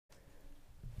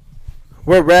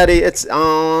We're ready. It's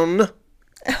on.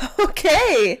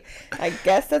 Okay, I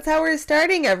guess that's how we're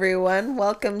starting, everyone.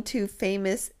 Welcome to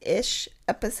Famous-ish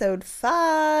episode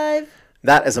 5.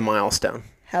 That is a milestone.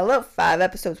 Hello, 5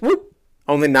 episodes. Whoop.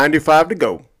 Only 95 to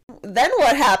go. Then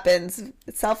what happens?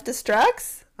 It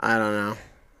self-destructs? I don't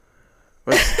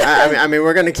know. I mean,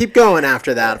 we're going to keep going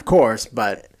after that, of course,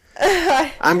 but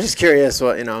I'm just curious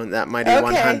what, that mighty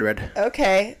 100.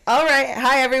 Okay. All right.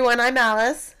 Hi, everyone. I'm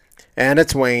Alice. And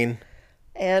it's Wayne.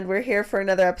 And we're here for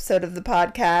another episode of the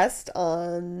podcast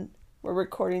we're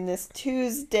recording this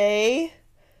Tuesday,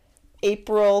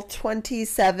 April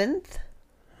 27th.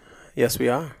 Yes, we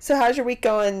are. So how's your week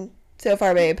going so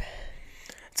far, babe?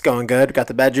 It's going good. Got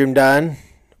the bedroom done,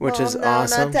 which is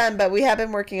awesome. Not done, but we have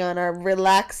been working on our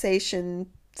relaxation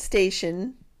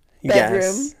station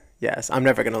bedroom. Yes. I'm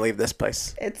never going to leave this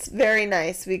place. It's very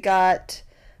nice. We got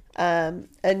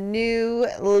a new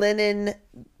linen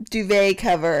duvet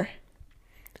cover.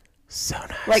 So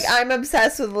nice. Like, I'm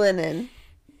obsessed with linen.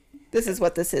 This is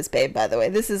what this is, babe, by the way.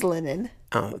 This is linen.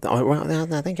 Oh,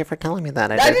 well, thank you for telling me that.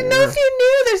 I didn't know if you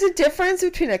knew there's a difference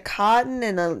between a cotton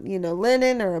and a,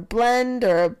 linen or a blend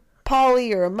or a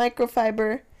poly or a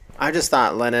microfiber. I just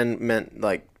thought linen meant,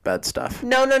 like, bed stuff.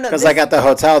 No. Because, like, at the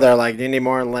hotel, they're like, do you need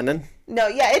more linen? No,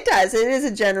 yeah, it does. It is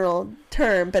a general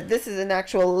term, but this is an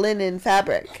actual linen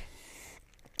fabric.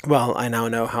 Well, I now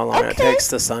know how long it takes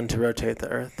the sun to rotate the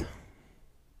earth.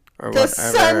 Or the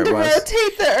sun to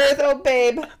rotate the earth, oh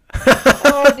babe.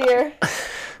 Oh dear.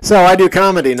 So I do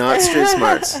comedy, not street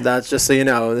smarts. That's just so you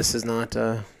know. This is not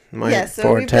my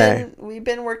forte. We've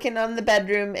been working on the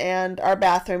bedroom and our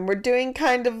bathroom. We're doing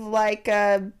kind of like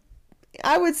I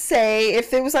would say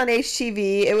if it was on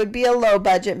HTV, it would be a low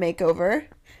budget makeover.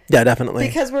 Yeah, definitely.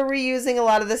 Because we're reusing a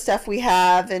lot of the stuff we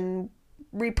have and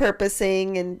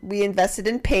repurposing, and we invested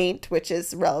in paint, which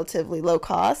is relatively low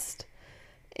cost,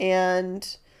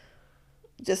 and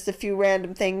just a few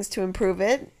random things to improve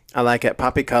it. I like it.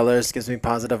 Poppy colors gives me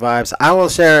positive vibes. I will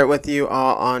share it with you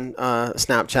all on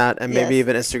Snapchat and maybe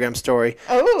even Instagram story.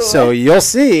 Oh, so you'll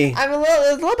see. I'm a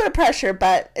little bit of pressure,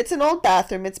 but it's an old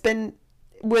bathroom. It's been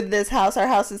with this house. Our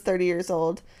house is 30 years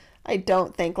old. I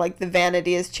don't think like the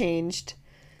vanity has changed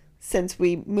since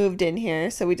we moved in here.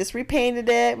 So we just repainted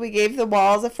it. We gave the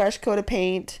walls a fresh coat of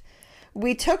paint.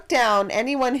 We took down,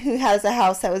 anyone who has a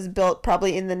house that was built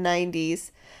probably in the 90s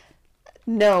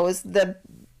knows the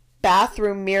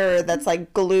bathroom mirror that's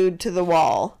like glued to the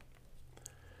wall.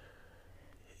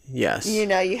 Yes.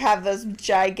 You have those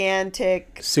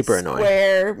gigantic super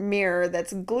square annoying mirror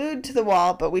that's glued to the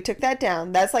wall, but we took that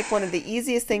down. That's like one of the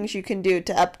easiest things you can do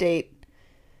to update.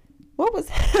 What was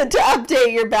to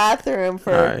update your bathroom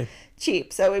for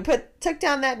cheap. So we took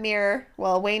down that mirror.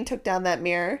 Well, Wayne took down that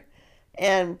mirror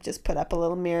and just put up a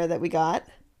little mirror that we got.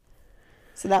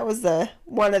 So that was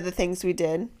one of the things we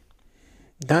did.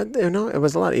 That it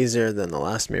was a lot easier than the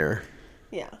last mirror.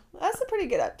 Yeah, that's a pretty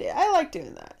good update. I like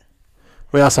doing that.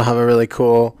 We also have a really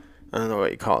cool, I don't know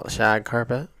what you call it, shag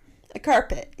carpet. A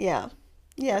carpet, yeah.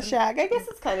 Yeah, shag. I guess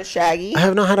it's kind of shaggy. I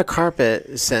have not had a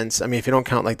carpet since, if you don't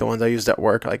count like the ones I used at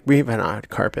work, like we've not had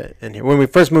carpet in here. When we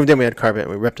first moved in, we had carpet and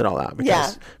we ripped it all out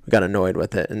because we got annoyed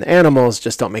with it. And the animals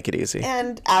just don't make it easy.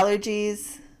 And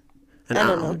allergies. I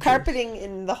don't know. Carpeting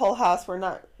in the whole house, we're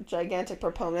not gigantic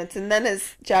proponents. And then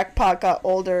as Jackpot got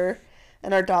older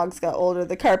and our dogs got older,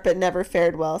 the carpet never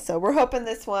fared well. So we're hoping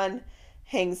this one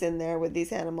hangs in there with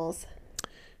these animals.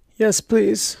 Yes,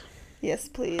 please. Yes,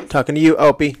 please. Talking to you,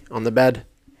 Opie, on the bed.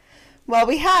 Well,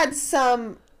 we had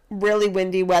some really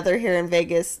windy weather here in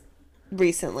Vegas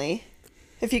recently.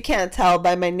 If you can't tell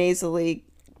by my nasally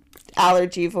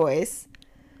allergy voice.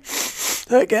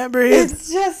 I can't breathe. It's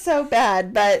just so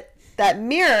bad, but that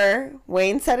mirror,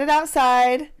 Wayne set it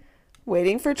outside,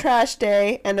 waiting for trash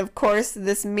day, and of course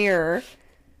this mirror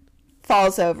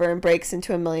falls over and breaks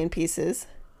into a million pieces.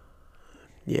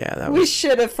 Yeah, we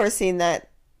should have foreseen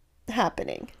that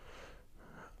happening.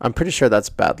 I'm pretty sure that's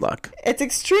bad luck. It's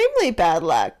extremely bad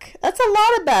luck. That's a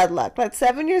lot of bad luck. Like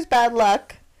 7 years bad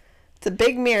luck. It's a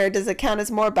big mirror. Does it count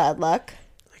as more bad luck?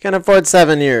 I can afford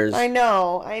 7 years. I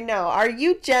know. Are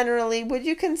you would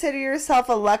you consider yourself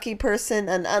a lucky person,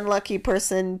 an unlucky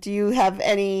person? Do you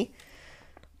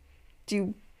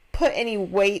put any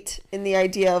weight in the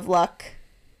idea of luck?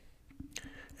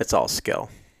 It's all skill.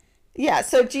 Yeah,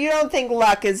 so you don't think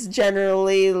luck is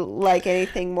generally like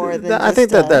anything more than I think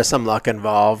that there's some luck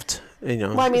involved.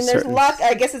 Well, I mean, there's luck.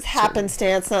 I guess it's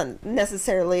happenstance, not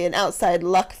necessarily an outside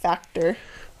luck factor.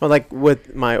 Well, like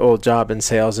with my old job in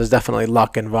sales, there's definitely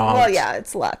luck involved. Well, yeah,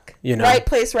 it's luck. Right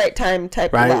place, right time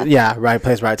type of luck. Yeah, right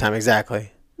place, right time,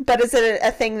 exactly. But is it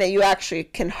a thing that you actually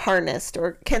can harness,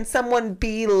 or can someone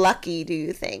be lucky, do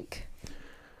you think?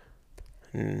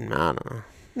 I don't know.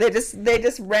 They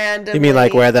just randomly. You mean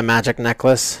like wear the magic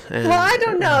necklace? And well, I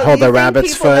don't know. Hold the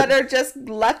rabbit's people foot. That are just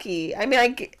lucky. I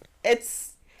mean,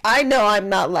 I know I'm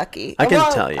not lucky. I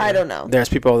can tell you. I don't know. There's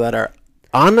people that are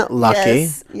unlucky,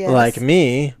 yes. like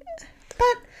me.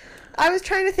 But I was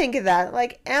trying to think of that.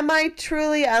 Like, am I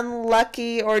truly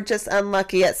unlucky or just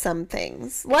unlucky at some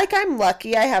things? Like, I'm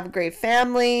lucky. I have a great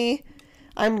family.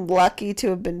 I'm lucky to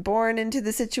have been born into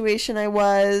the situation I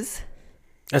was.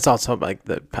 It's also like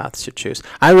the paths you choose.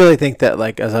 I really think that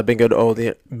like as I've been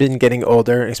getting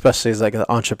older, especially as like an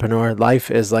entrepreneur,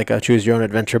 life is like a choose your own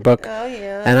adventure book. Oh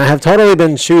yeah. And I have totally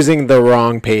been choosing the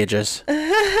wrong pages.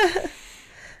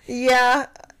 Yeah,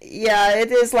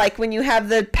 it is like when you have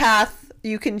the path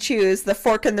you can choose, the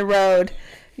fork in the road,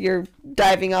 you're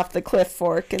diving off the cliff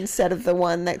fork instead of the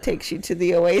one that takes you to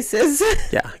the oasis.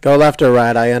 Yeah, go left or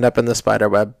right. I end up in the spider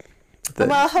web.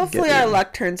 Well, hopefully our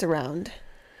luck turns around.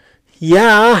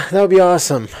 Yeah, that would be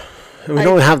awesome. We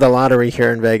don't have the lottery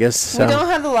here in Vegas. So. We don't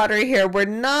have the lottery here. We're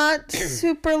not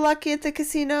super lucky at the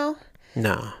casino.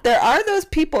 No. There are those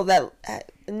people that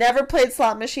never played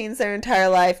slot machines their entire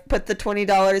life, put the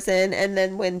 $20 in, and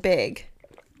then win big.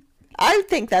 I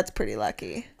think that's pretty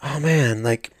lucky. Oh, man.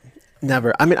 Like,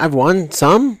 never. I mean, I've won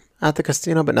some at the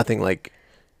casino, but nothing like,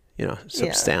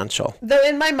 substantial. Yeah. Though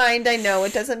in my mind, I know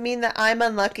it doesn't mean that I'm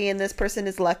unlucky and this person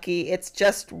is lucky. It's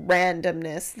just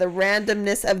randomness. The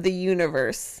randomness of the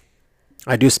universe.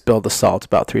 I do spill the salt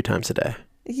about 3 times a day.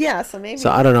 Yeah, so maybe. So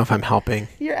I don't know if I'm helping.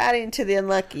 You're adding to the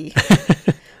unlucky.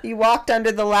 You walked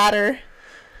under the ladder.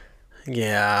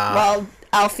 Yeah. While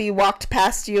Alfie walked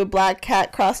past you, a black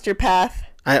cat crossed your path.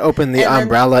 I open the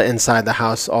umbrella inside the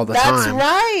house all the time. That's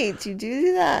right. You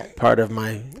do that. Part of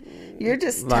my You're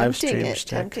just live tempting it. stick.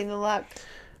 Tempting the luck.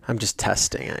 I'm just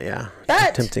testing it, yeah.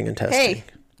 But, tempting and testing. Hey,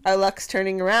 our luck's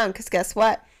turning around because guess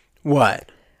what?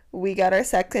 What? We got our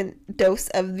second dose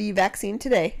of the vaccine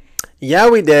today. Yeah,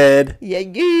 we did. Yeah.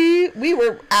 We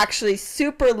were actually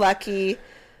super lucky.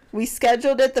 We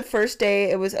scheduled it the first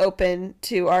day it was open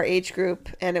to our age group,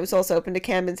 and it was also open to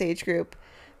Camden's age group.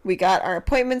 We got our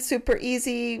appointments super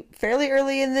easy, fairly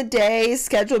early in the day,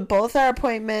 scheduled both our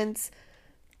appointments.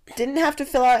 Didn't have to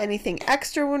fill out anything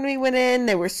extra when we went in.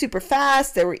 They were super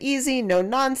fast. They were easy. No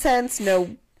nonsense.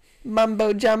 No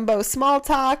mumbo jumbo small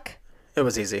talk. It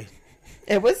was easy.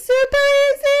 It was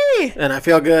super easy. And I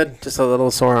feel good. Just a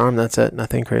little sore arm. That's it.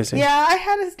 Nothing crazy. Yeah, I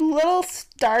had a little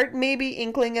start, maybe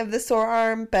inkling of the sore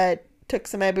arm, but took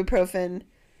some ibuprofen.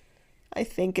 I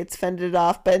think it's fended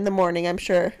off, but in the morning, I'm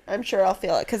sure I'll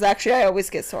feel it. Because actually, I always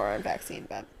get sore on vaccine,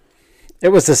 but it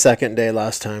was the second day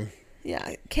last time.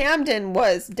 Yeah, Camden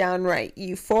was downright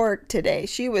euphoric today.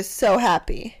 She was so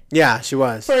happy. Yeah, she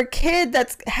was. For a kid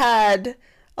that's had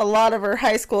a lot of her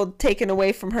high school taken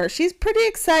away from her, she's pretty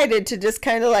excited to just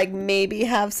kind of like maybe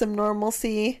have some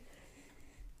normalcy.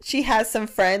 She has some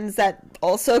friends that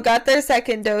also got their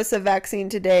second dose of vaccine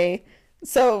today.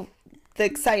 So the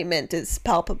excitement is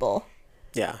palpable.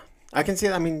 Yeah, I can see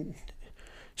that. I mean,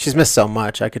 she's missed so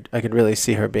much. I could really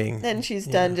see her being. And she's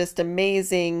done just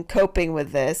amazing coping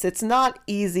with this. It's not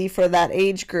easy for that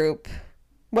age group,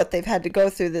 what they've had to go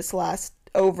through this last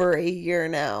over a year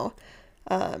now,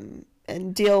 and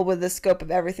deal with the scope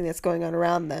of everything that's going on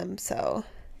around them. So,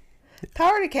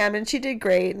 power to Camden. She did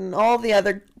great, and all the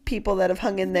other people that have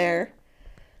hung in there.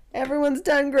 Everyone's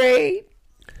done great.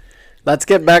 Let's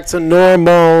get back to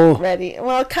normal. Ready.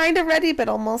 Well, kind of ready, but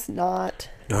almost not.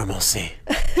 Normalcy.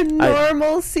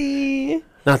 Normalcy.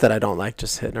 Not that I don't like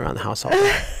just hitting around the house all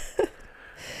day.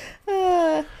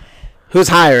 Who's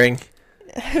hiring?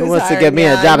 Who wants to give me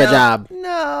a job? No,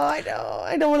 I don't.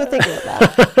 I don't want to think about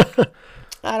that.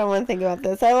 I don't want to think about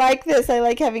this. I like this. I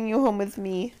like having you home with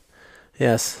me.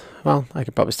 Yes. Well, I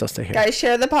could probably still stay here. Guys,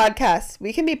 share the podcast.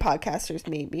 We can be podcasters,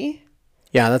 maybe.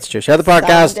 Yeah, that's true. Share the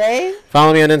podcast. Someday.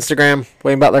 Follow me on Instagram,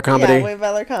 Wayne Butler Comedy. Yeah, Wayne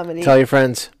Butler Comedy. Tell your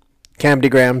friends.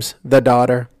 Camdygrams, the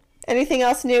daughter. Anything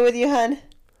else new with you, hun?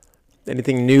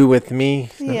 Anything new with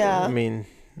me? Yeah. I mean,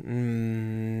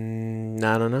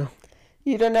 I don't know.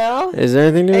 You don't know? Is there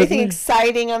anything new? Anything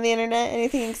exciting on the internet?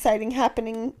 Anything exciting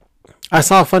happening? I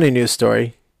saw a funny news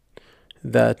story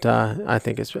that I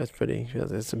think is pretty.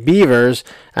 It's beavers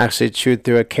actually chewed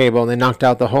through a cable and they knocked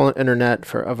out the whole internet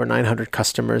for over 900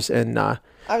 customers in. I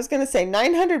was gonna say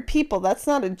 900 people. That's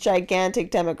not a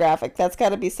gigantic demographic. That's got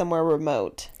to be somewhere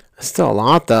remote. Still a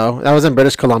lot though. That was in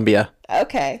British Columbia.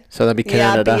 Okay. So that'd be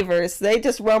Canada. Yeah, beavers. They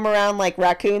just roam around like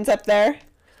raccoons up there.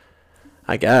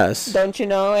 I guess. Don't you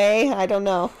know, eh? I don't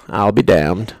know. I'll be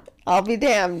damned. I'll be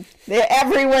damned.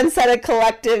 Everyone said a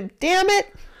collective, damn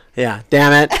it. Yeah,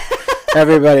 damn it.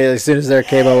 Everybody, as soon as their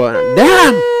cable went,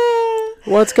 damn!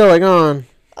 What's going on?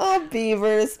 Oh,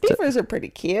 Beavers. Beavers are pretty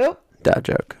cute. Dad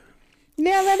joke.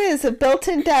 Yeah, that is a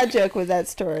built-in dad joke with that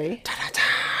story.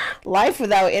 Life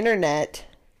without internet.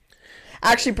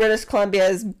 Actually, British Columbia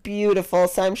is beautiful,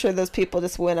 so I'm sure those people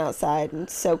just went outside and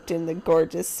soaked in the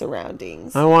gorgeous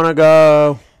surroundings. I want to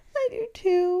go. I do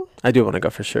too. I do want to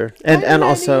go for sure. And I'm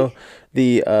also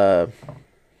the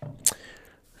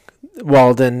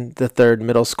Walden, the third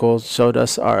middle school, showed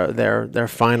us their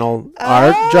final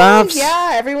art drafts.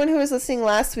 Yeah, everyone who was listening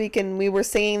last week and we were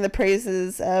singing the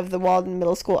praises of the Walden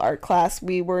Middle School art class,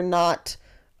 we were not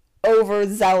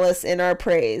overzealous in our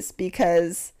praise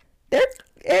because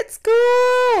it's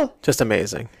cool. Just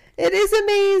amazing. It is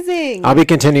amazing. I'll be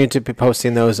continuing to be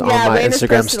posting those on my Wayne has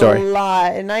Instagram posted story. a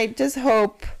lot, and I just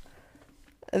hope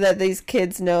that these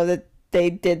kids know that they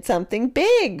did something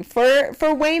big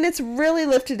for Wayne. It's really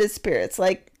lifted his spirits.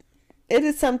 Like, it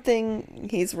is something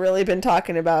he's really been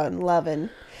talking about and loving.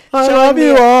 I love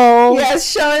you all. Yes,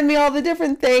 showing me all the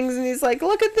different things, and he's like,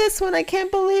 look at this one, I can't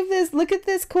believe this, look at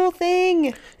this cool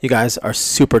thing. You guys are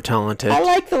super talented. I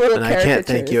like the little and caricatures. I can't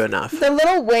thank you enough. The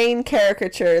little Wayne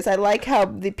caricatures, I like how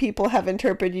the people have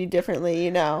interpreted you differently,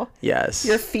 you know. Yes.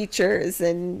 Your features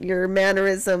and your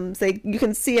mannerisms, you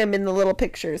can see them in the little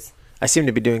pictures. I seem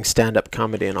to be doing stand-up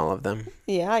comedy in all of them.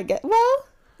 Yeah, I get. Well,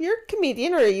 you're a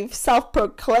comedian, or you've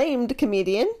self-proclaimed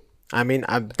comedian. I mean,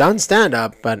 I've done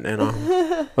stand-up, but, you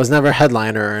know, was never a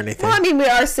headliner or anything. Well, I mean, we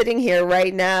are sitting here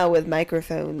right now with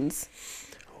microphones.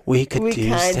 We do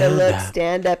kind of look stand-up.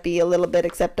 stand-up-y a little bit,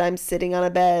 except I'm sitting on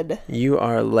a bed. You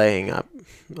are laying up.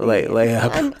 Lay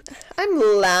up. I'm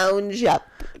lounge up.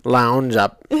 Lounge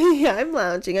up. Yeah, I'm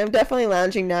lounging. I'm definitely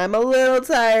lounging now. I'm a little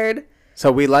tired.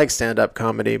 So we like stand-up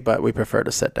comedy, but we prefer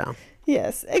to sit down.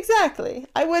 Yes, exactly.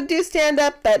 I would do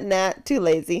stand-up, but not too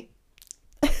lazy.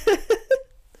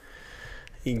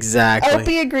 Exactly.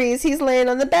 Opie agrees. He's laying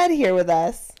on the bed here with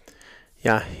us.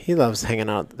 Yeah, he loves hanging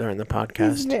out during the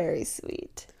podcast. He's very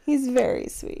sweet. He's very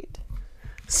sweet.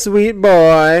 Sweet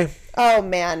boy. Oh,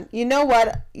 man. You know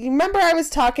what? You remember I was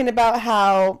talking about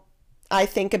how I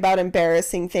think about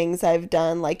embarrassing things I've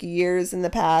done, like, years in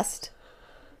the past?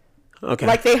 Okay.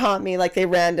 Like, they haunt me. Like, they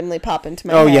randomly pop into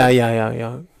my Oh, head.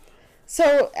 yeah.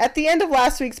 So, at the end of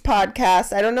last week's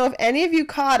podcast, I don't know if any of you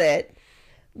caught it,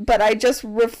 but I just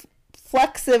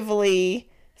reflexively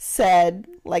said,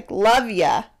 like, love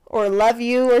ya, or love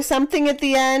you, or something at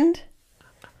the end.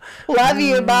 Love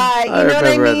you, bye. You know what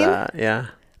I mean? That, yeah.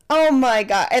 Oh, my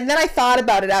God. And then I thought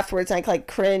about it afterwards, and I, like,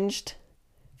 cringed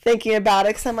thinking about it,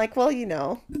 because I'm like, well, you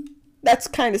know, that's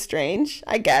kind of strange,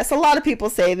 I guess. A lot of people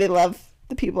say they love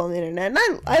the people on the internet, and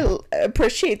I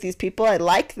appreciate these people. I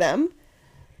like them.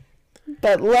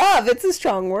 But love, it's a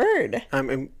strong word. I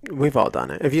mean, we've all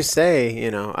done it. If you say, you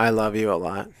know, I love you a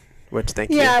lot, which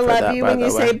thank you for Yeah, I that, love you by when the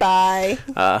you way. say bye.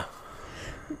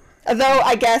 Although,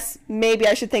 I guess maybe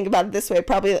I should think about it this way.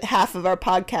 Probably half of our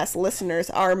podcast listeners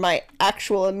are my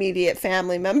actual immediate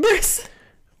family members.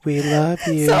 We love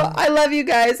you. So I love you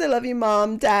guys. I love you,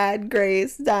 Mom, Dad,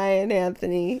 Grace, Diane,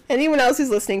 Anthony, anyone else who's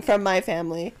listening from my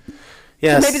family.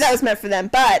 Yes. So maybe that was meant for them.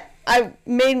 But I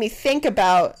made me think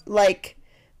about, like,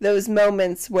 those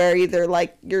moments where either,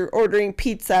 like, you're ordering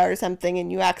pizza or something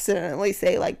and you accidentally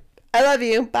say, like, I love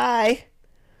you, bye.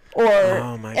 Or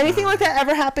anything like that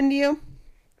ever happened to you?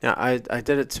 Yeah, I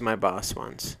did it to my boss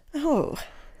once. Oh.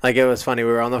 Like, it was funny. We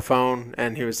were on the phone,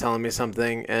 and he was telling me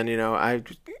something, and, you know, I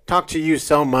talked to you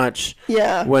so much.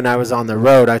 Yeah. When I was on the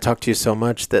road, I talked to you so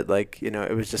much that, like, you know,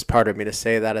 it was just part of me to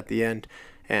say that at the end.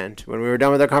 And when we were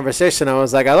done with our conversation, I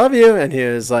was like, I love you. And he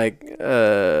was like,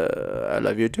 I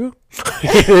love you too. He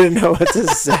didn't know what to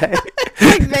say.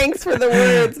 Like, thanks for the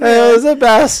words, It man. was the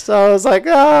best. I was like,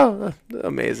 oh,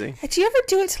 amazing. Did you ever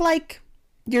do it to, like,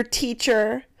 your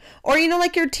teacher? Or, you know,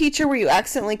 like your teacher where you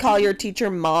accidentally call your teacher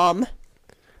Mom?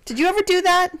 Did you ever do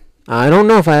that? I don't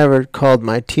know if I ever called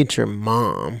my teacher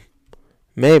Mom.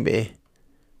 Maybe.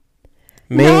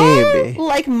 No?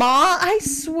 Like, Ma? I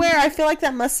swear, I feel like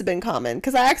that must have been common.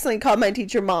 Because I accidentally called my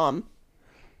teacher Mom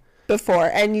before,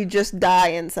 and you just die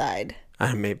inside.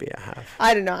 Maybe I have.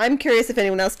 I don't know. I'm curious if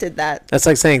anyone else did that. That's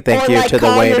like saying thank you like to the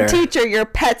call waiter. your teacher your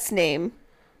pet's name.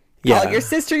 Yeah. Call your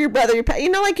sister, your brother, your pet. You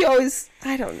know, like you always,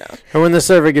 I don't know. Or when the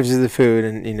server gives you the food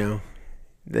and, you know,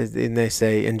 they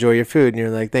say, enjoy your food. And you're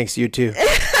like, thanks, you too.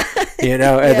 You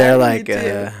know, and Yeah, they're you like, too.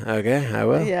 okay, I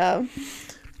will. Yeah.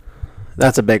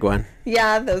 That's a big one.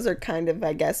 Yeah, those are kind of,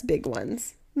 I guess, big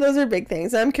ones. Those are big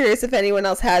things. I'm curious if anyone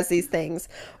else has these things.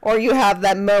 Or you have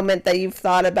that moment that you've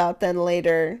thought about then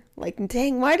later. Like,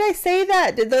 dang, why did I say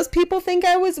that? Did those people think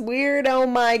I was weird? Oh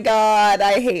my God,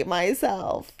 I hate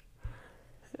myself.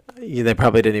 They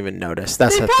probably didn't even notice.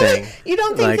 That's They the probably, thing. you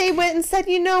don't think Like, they went and said,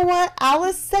 you know what?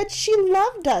 Alice said she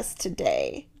loved us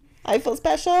today. I feel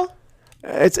special.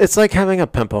 it's like having a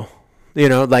pimple. You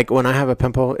know, like when I have a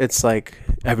pimple, it's like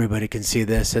everybody can see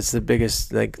this. It's the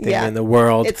biggest like thing Yeah, in the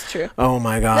world. it's true. Oh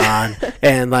my god!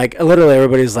 And like literally,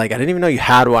 everybody's like, I didn't even know you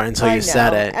had one until I you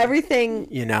said know. it. Everything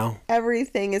You know?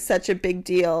 everything is such a big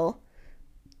deal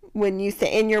when you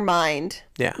think in your mind.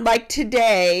 Yeah. Like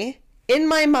today, in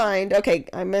my mind, okay,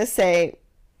 I'm going to say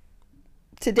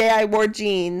today I wore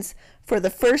jeans for the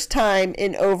first time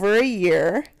in over a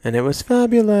year, And it was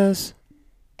fabulous.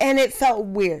 and it felt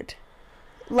weird.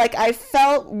 Like I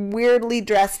felt weirdly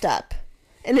dressed up.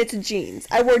 And it's jeans.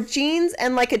 I wore jeans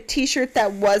and like a t-shirt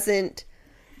that wasn't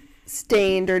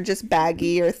stained or just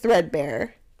baggy or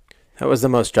threadbare. That was the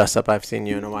most dressed up I've seen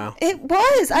you in a while. It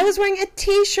was. I was wearing a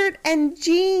t-shirt and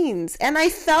jeans, and I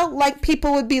felt like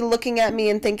people would be looking at me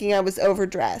and thinking I was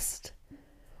overdressed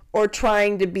or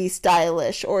trying to be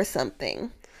stylish or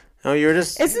something. Oh, you were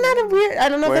just. Isn't that a weird? I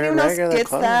don't know if Wear anyone else regular gets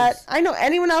clothes. that. I know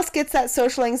anyone else gets that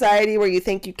social anxiety where you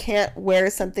think you can't wear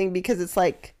something because it's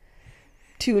like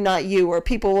too not you, or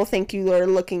people will think you are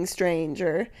looking strange.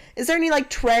 Or is there any like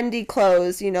trendy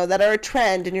clothes, you know, that are a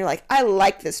trend and you're like, I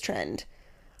like this trend.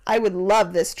 I would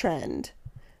love this trend,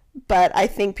 but I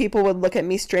think people would look at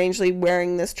me strangely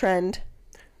wearing this trend.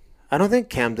 I don't think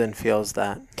Camden feels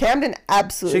that. Camden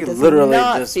absolutely She does literally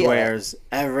not just feel it. wears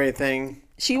everything.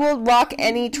 She will rock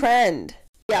any trend.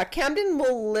 Yeah, Camden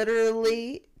will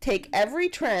literally take every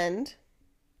trend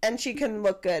and she can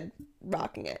look good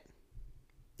rocking it.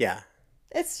 Yeah.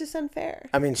 It's just unfair.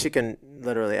 I mean, she can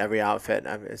literally every outfit.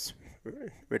 I mean, it's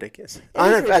ridiculous. It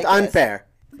is ridiculous. Unfair.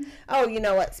 Oh, you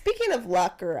know what? Speaking of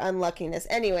luck or unluckiness,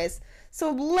 anyways,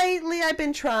 so lately I've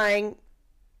been trying.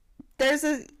 There's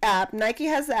an app. Nike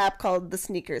has the app called the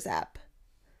Sneakers app.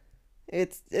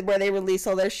 It's where they release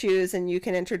all their shoes and you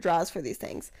can enter draws for these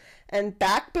things. And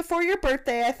back before your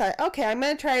birthday, I thought, okay, I'm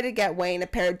going to try to get Wayne a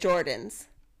pair of Jordans.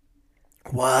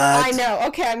 What? I know.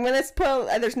 Okay, I'm going to spoil.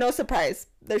 There's no surprise.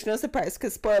 There's no surprise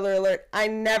because, spoiler alert, I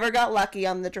never got lucky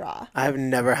on the draw. I've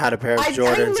never had a pair of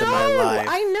Jordans in my life.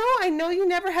 I know you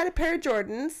never had a pair of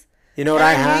Jordans. You know what And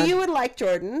I I had knew you would like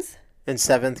Jordans. in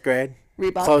 7th grade?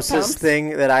 Reebok Closest pumps.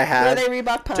 thing that I Were had they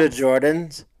Reebok to pumps?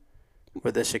 Jordans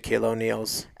were the Shaquille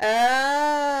O'Neals.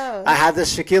 Oh. I had the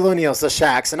Shaquille O'Neals, the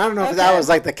Shaqs, and I don't know if that Okay. was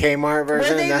like the Kmart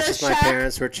version, they and that's the just my Shaq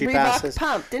parents were cheap Reebok asses.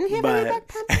 pump? Didn't he have a But Reebok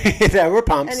pump? there were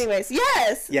pumps. Anyways,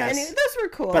 yes. Yes. Anyway, those were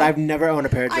cool. But I've never owned a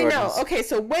pair of Jordans. I know. Okay,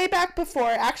 so way back before,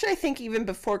 actually, I think even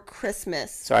before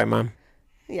Christmas. Sorry, Mom.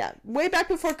 Yeah, way back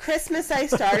before Christmas, I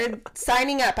started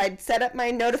signing up. I'd set up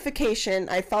my notification.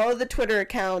 I followed the Twitter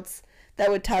accounts that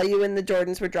would tell you when the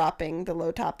Jordans were dropping, the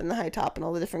low top and the high top and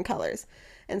all the different colors.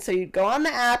 And so you'd go on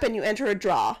the app and you enter a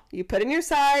draw. You put in your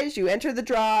size, you enter the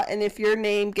draw, and if your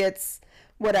name gets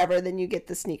whatever, then you get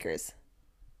the sneakers.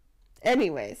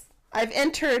 Anyways, I've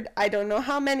entered, I don't know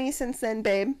how many since then,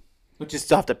 babe. But you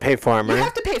still have to pay for them, You right?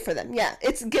 have to pay for them, yeah.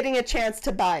 It's getting a chance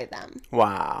to buy them.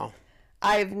 Wow.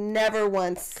 I've never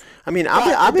once... I mean,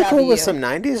 Got I'll be the cool with W. some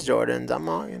 90s Jordans. I'm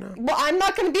all, you know. Well, I'm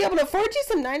not going to be able to afford you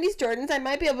some 90s Jordans. I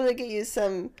might be able to get you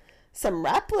some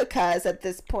replicas at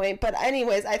this point. But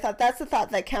anyways, I thought that's the thought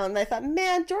that counted. And I thought,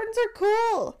 man, Jordans are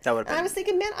cool. That would've And I been was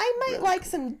thinking, man, I might really like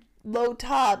some low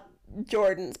top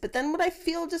Jordans. But then would I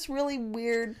feel just really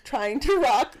weird trying to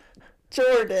rock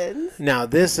Jordans? Now,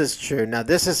 this is true. Now,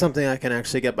 this is something I can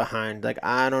actually get behind. Like,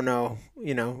 I don't know,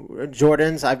 you know,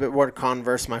 Jordans, I've worn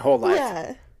Converse my whole life.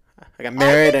 Yeah. I got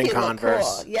married I in think you look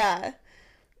Converse. cool. Yeah.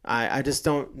 I just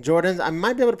don't. Jordans, I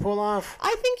might be able to pull off.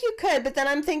 I think you could, but then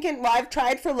I'm thinking, well, I've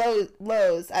tried for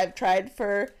lows. I've tried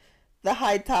for the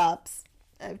high tops.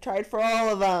 I've tried for all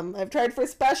of them. I've tried for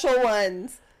special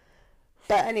ones.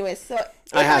 But anyways, so if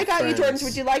I I had got you friends. Jordans,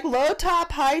 would you like low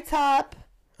top, high top?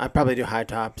 I'd probably do high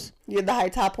tops. You're the high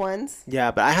top ones. Yeah,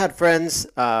 but I had friends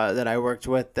that I worked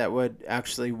with that would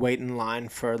actually wait in line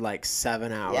for like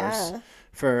 7 hours Yeah.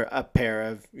 for a pair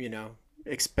of, you know,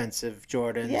 expensive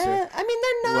Jordans. Yeah, I mean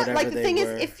they're not whatever like the they thing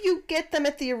were. is if you get them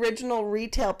at the original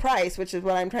retail price, which is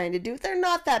what I'm trying to do, they're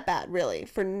not that bad really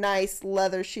for nice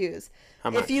leather shoes. How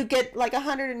much? If you get like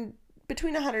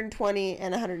between 120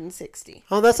 and 160.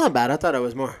 Oh, that's not bad. I thought it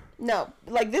was more. No,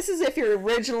 like this is if you're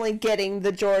originally getting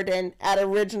the Jordan at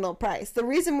original price. The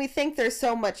reason we think there's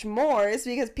so much more is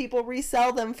because people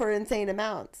resell them for insane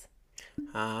amounts.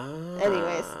 Ah.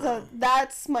 Anyways, so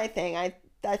that's my thing. I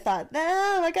thought,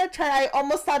 I gotta try. I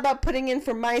almost thought about putting in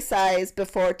for my size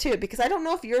before too, because I don't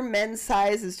know if your men's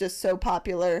size is just so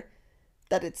popular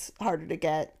that it's harder to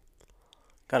get.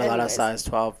 Got a lot of Anyways. size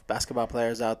 12 basketball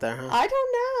players out there, huh? I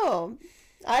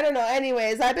don't know.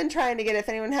 Anyways, I've been trying to get if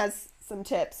anyone has some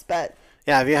tips, but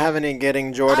Yeah, if you have any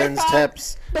getting Jordans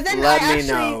tips, but then let me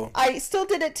know. I still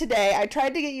did it today. I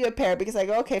tried to get you a pair because I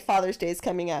go, okay, Father's Day is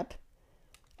coming up.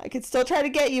 I could still try to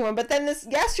get you one, but then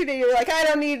yesterday you were like, I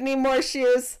don't need any more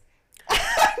shoes.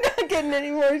 I'm not getting any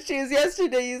more shoes.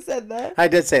 Yesterday you said that. I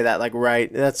did say that, like,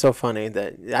 right. That's so funny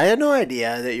that I had no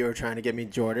idea that you were trying to get me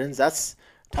Jordans. That's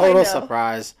total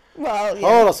surprise. Well, yeah.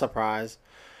 Total surprise.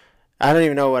 I don't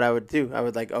even know what I would do. I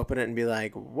would like open it and be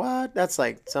like, "What? That's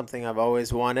like something I've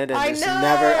always wanted." And I just know.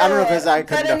 never. I don't know if it's I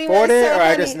couldn't afford it or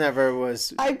I just never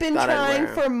was. I've been trying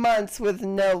for months with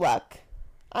no luck.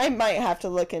 I might have to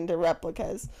look into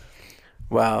replicas.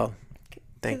 Well,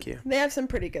 thank you. They have some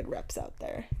pretty good reps out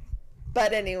there.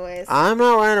 But anyways. I'm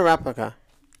not wearing a replica.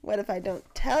 What if I don't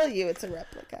tell you it's a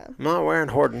replica? I'm not wearing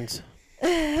Jordans.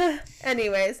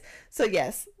 Anyways, so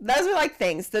yes, those are like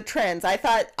things, the trends. I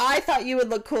thought you would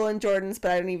look cool in Jordans, but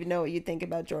I don't even know what you'd think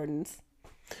about Jordans.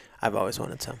 I've always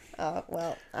wanted some. Oh,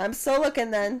 well, I'm still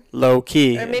looking then. Low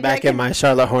key, back in my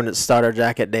Charlotte Hornets starter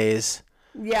jacket days.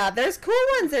 Yeah, there's cool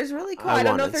ones. There's really cool. I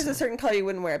don't know if there's a certain color you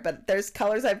wouldn't wear, but there's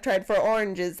colors I've tried for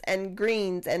oranges and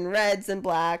greens and reds and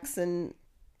blacks and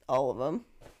all of them.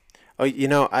 Oh, you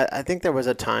know, I think there was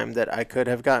a time that I could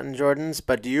have gotten Jordans,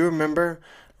 but do you remember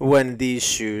when these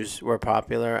shoes were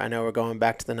popular? I know we're going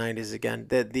back to the 90s again.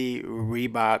 The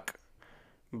Reebok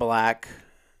black,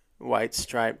 white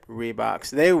striped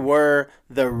Reeboks. They were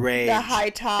the rage. The high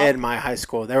top. In my high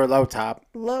school. They were low top.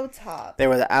 Low top. They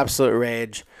were the absolute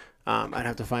rage. I'd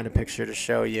have to find a picture to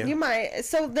show you. You might.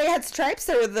 So they had stripes.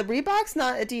 They were the Reeboks,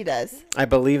 not Adidas. I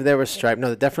believe they were striped.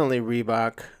 No, definitely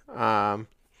Reebok.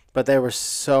 But they were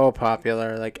so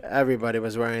popular. Like, everybody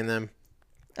was wearing them.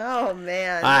 Oh,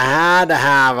 man. I had to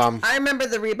have them. I remember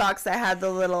the Reeboks that had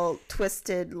the little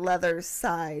twisted leather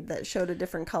side that showed a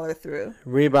different color through.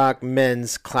 Reebok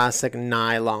men's classic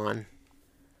nylon.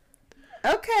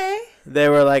 Okay. They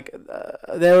were like,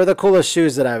 they were the coolest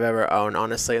shoes that I've ever owned,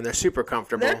 honestly, and they're super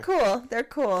comfortable. They're cool. They're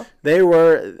cool. They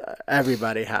were,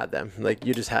 everybody had them. Like,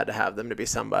 you just had to have them to be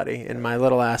somebody in my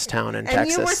little ass town in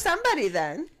Texas. And you were somebody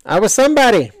then. I was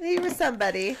somebody. You were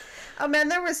somebody. Oh, man,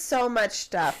 there was so much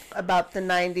stuff about the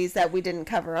 90s that we didn't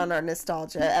cover on our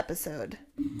nostalgia episode.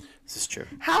 This is true.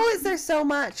 How is there so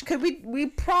much? Could we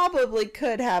probably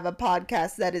could have a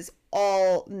podcast that is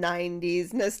all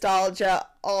 90s nostalgia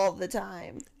all the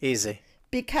time. Easy.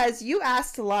 Because you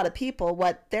asked a lot of people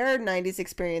what their 90s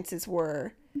experiences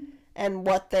were and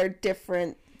what their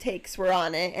different takes were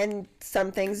on it, and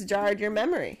some things jarred your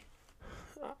memory.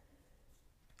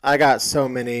 I got so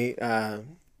many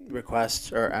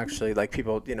requests, or actually like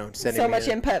people, sending so me much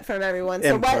input from everyone.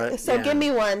 Give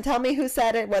me one. Tell me who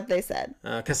said it, what they said.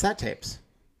 Cassette tapes.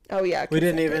 Oh yeah, we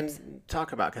didn't even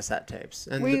talk about cassette tapes,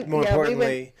 and more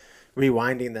importantly,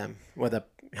 rewinding them with a.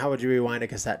 How would you rewind a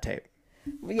cassette tape?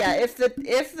 Yeah, if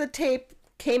the tape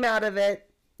came out of it,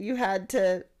 you had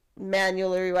to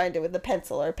manually rewind it with a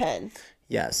pencil or pen.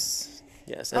 Yes,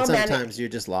 and sometimes you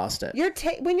just lost it.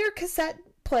 When your cassette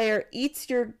player eats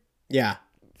your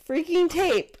freaking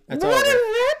tape. It's what over.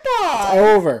 A ripoff! It's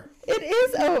over. It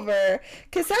is over.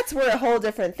 Cassettes were a whole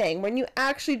different thing. When you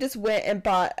actually just went and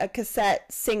bought a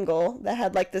cassette single that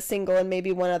had like the single and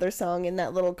maybe one other song in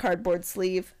that little cardboard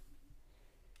sleeve.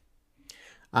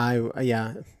 I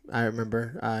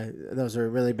remember. Those were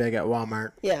really big at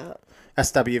Walmart. Yeah.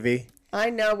 SWV. I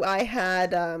know. I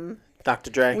had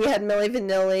Dr. Dre. We had Milli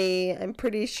Vanilli. I'm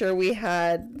pretty sure we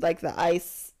had like the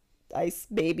Ice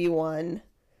Baby one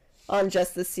on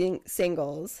just the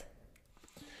singles.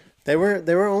 They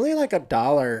were only like $1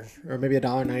 or maybe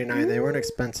 $1.99. They weren't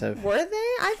expensive. Were they?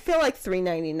 I feel like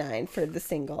 $3.99 for the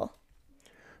single.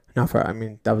 No,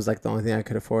 that was like the only thing I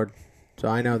could afford. So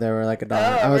I know they were like $1. Oh,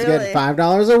 I was getting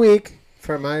 $5 a week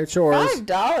for my chores. $5?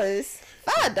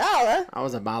 $5? I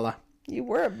was a baller. You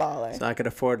were a baller. So I could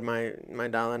afford my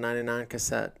 $1.99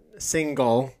 cassette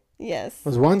single. Yes. It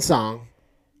was one song.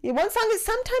 Yeah, one song is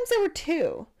sometimes there were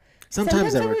two.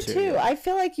 Sometimes there were two. Yeah. I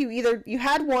feel like you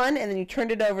had one and then you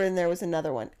turned it over and there was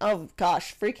another one. Oh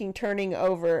gosh, freaking turning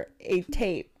over a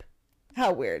tape.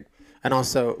 How weird. And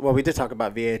also, well, we did talk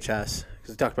about VHS because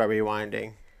we talked about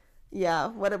rewinding. Yeah.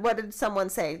 What did someone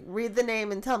say? Read the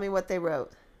name and tell me what they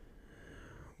wrote.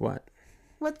 What?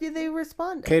 What did they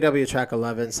respond? KW Track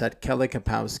 11 said Kelly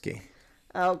Kapowski.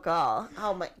 Oh god.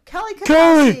 Oh my. Kelly Kapowski.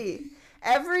 Kelly!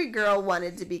 Every girl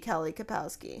wanted to be Kelly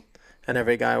Kapowski. And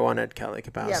every guy wanted Kelly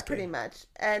Kapowski. Yeah, pretty much.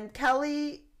 And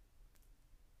Kelly,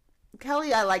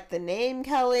 I like the name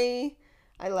Kelly.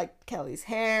 I liked Kelly's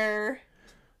hair.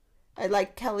 I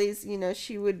liked Kelly's,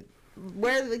 she would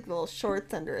wear like little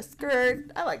shorts under a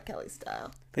skirt. I like Kelly's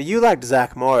style. But you liked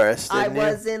Zach Morris, didn't you?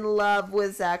 I was in love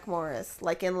with Zach Morris.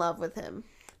 Like in love with him.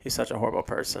 He's such a horrible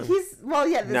person. The Now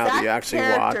that Zach you actually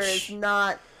character watch. is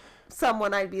not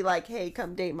someone I'd be like, hey,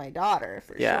 come date my daughter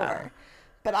for sure.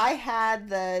 But I had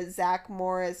the Zach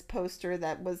Morris poster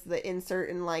that was the insert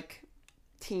in like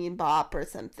Teen Bop or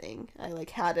something. I like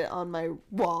had it on my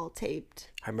wall taped.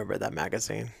 I remember that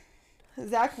magazine.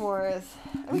 Zach Morris,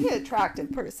 an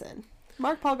attractive person.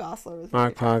 Mark Paul Gosselaar was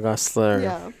Mark Paul Gosselaar.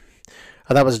 Yeah.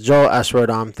 Oh, that was Joel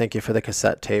Ashrodom. Thank you for the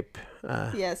cassette tape.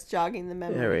 Yes, jogging the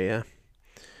memory. There we go.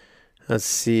 Let's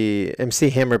see. MC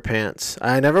Hammer Pants.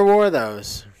 I never wore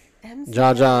those.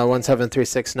 Jaja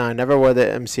 17369. Never wore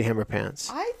the MC Hammer Pants.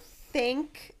 I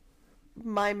think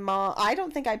my mom, I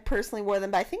don't think I personally wore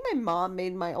them, but I think my mom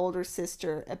made my older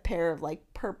sister a pair of like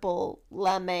purple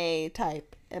lame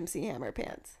type MC Hammer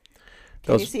pants.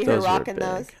 Can you see her rocking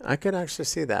those? I could actually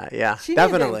see that. Yeah, She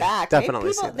definitely. back. Definitely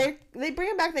People, see that. they bring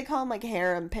them back. They call them like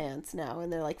harem pants now,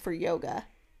 and they're like for yoga.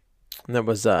 And that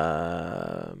was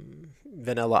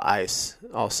Vanilla Ice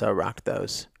also rocked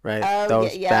those, right? Oh,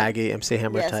 those yeah. baggy MC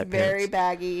Hammer Yes, type very pants.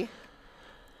 baggy.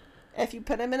 If you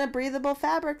put them in a breathable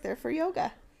fabric, they're for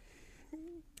yoga.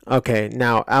 Okay,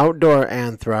 now Outdoor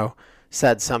Anthro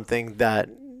said something that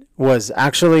was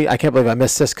actually, I can't believe I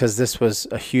missed this because this was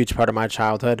a huge part of my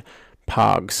childhood.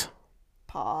 Pogs.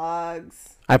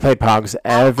 Pogs. I played Pogs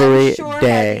every I'm sure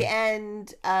day. At the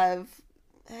end of,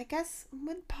 I guess,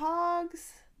 when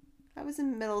Pogs, I was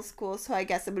in middle school, so I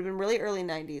guess it would have been really early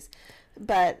 90s.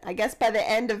 But I guess by the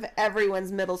end of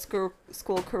everyone's middle school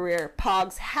career,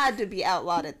 Pogs had to be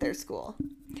outlawed at their school.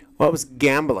 Well, it was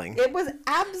gambling. It was It's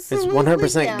absolutely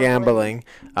 100% gambling.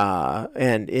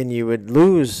 And you would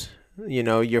lose,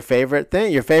 your favorite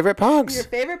thing, your favorite Pogs. Your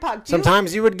favorite Pog.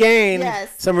 Sometimes you would gain Yes.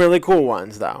 some really cool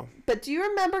ones, though. But do you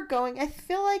remember going, I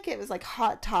feel like it was like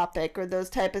Hot Topic or those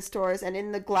type of stores, and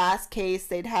in the glass case,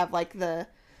 they'd have like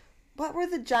what were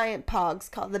the giant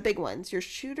Pogs called? The big ones. Your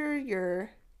shooter, your...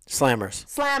 Slammers.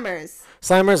 Slammers.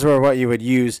 Slammers were what you would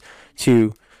use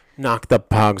to knock the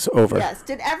Pogs over. Yes.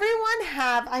 Did everyone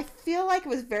have, I feel like it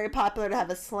was very popular to have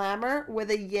a slammer with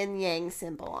a yin-yang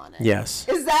symbol on it. Yes.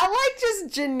 Is that like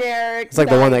just generic? It's like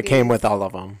the one that 90s? came with all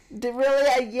of them. Really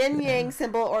a yin-yang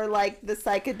symbol or like the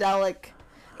psychedelic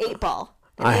 8-ball?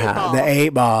 I have the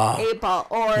 8-ball. 8-ball.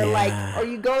 Or Yeah. or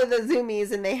you go to the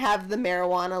Zoomies and they have the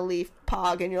marijuana leaf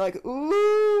Pog and you're like,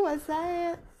 ooh, what's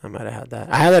that? I might have had that.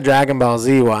 I had a Dragon Ball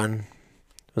Z one.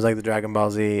 It was like the Dragon Ball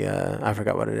Z. I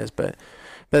forgot what it is, but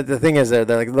the thing is, they're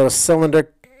like little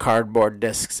cylinder cardboard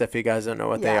discs. If you guys don't know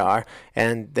what they Yeah. are,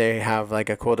 and they have like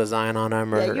a cool design on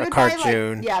them or you a would buy,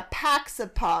 cartoon. like, packs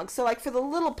of Pogs. So like for the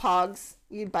little Pogs,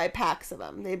 you'd buy packs of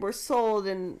them. They were sold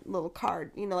in little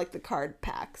card, like the card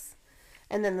packs.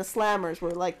 And then the Slammers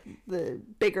were like the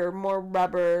bigger, more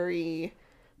rubbery,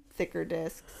 thicker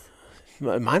discs.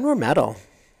 Mine were metal,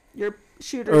 Your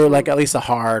shooters or were like at least a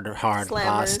hard Slammers.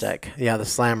 plastic. Yeah, the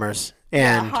Slammers.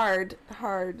 And hard.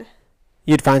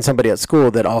 you'd find somebody at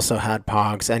school that also had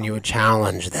Pogs, and you would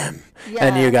challenge them.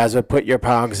 And Yeah. you guys would put your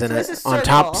Pogs in So it it's a on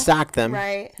top, circle, stack them.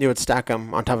 right? You would stack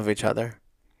them on top of each other.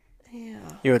 Yeah.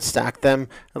 You would stack them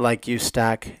like you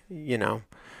stack,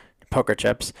 poker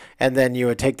chips, and then you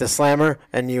would take the slammer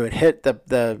and you would hit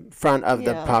the front of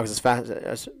the Yeah.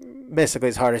 Pogs basically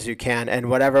as hard as you can, and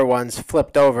whatever one's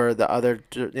flipped over the other,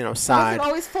 Was side. it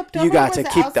always flipped you over? got or was to it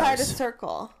keep outside those. a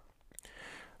circle?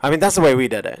 I mean, that's the way we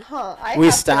did it. Huh. We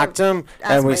stacked them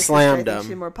ask and we my sister, I slammed think she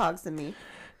had them. more Pogs than me.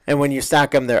 And when you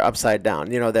stack them, they're upside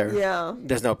down. Yeah.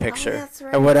 There's no picture. that's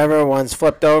right. And whatever one's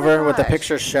flipped over with the Gosh.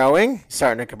 picture showing,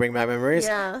 starting to bring back memories,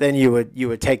 Yeah. then you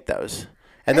would take those.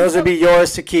 And those so- would be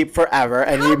yours to keep forever.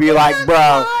 And How you'd be could like, that bro,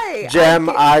 lie? Jim,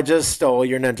 I I just stole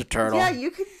your Ninja Turtle. Yeah,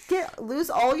 you could lose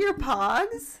all your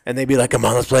Pogs. And they'd be like, come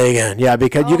on, let's play again. Yeah,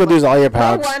 because you Oh could my- lose all your No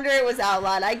Pogs. wonder it was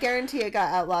outlawed. I guarantee it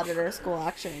got outlawed at our school.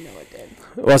 Actually, I know it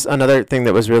did. Was another thing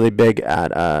that was really big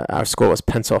at our school was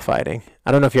pencil fighting.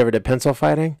 I don't know if you ever did pencil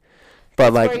fighting,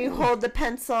 but like, Where you hold the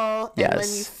pencil and then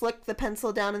Yes. you flick the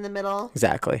pencil down in the middle.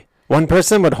 exactly. One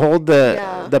person would hold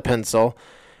Yeah. the pencil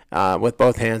with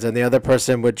both hands, and the other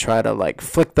person would try to like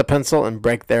flick the pencil and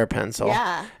break their pencil.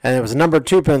 Yeah. And it was number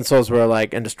 2 pencils were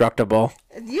like indestructible.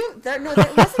 That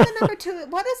wasn't the number 2.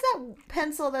 What is that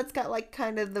pencil that's got like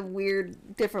kind of the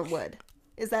weird different wood?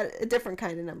 Is that a different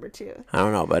kind of number 2? I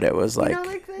don't know, but it was like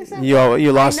like they said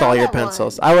you lost I know all your that one.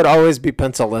 pencils. I would always be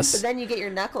pencilless But then you get your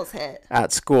knuckles hit.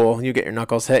 at school. You get your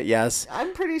knuckles hit, yes.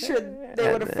 I'm pretty sure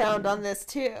they would have found on this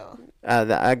too.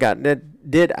 It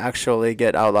did actually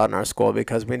get outlawed in our school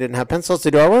because we didn't have pencils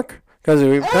to do our work because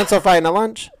we pencil fighting at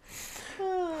lunch.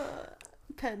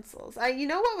 Pencils. You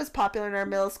know what was popular in our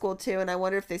middle school too, and I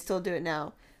wonder if they still do it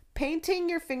now. Painting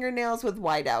your fingernails with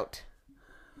whiteout.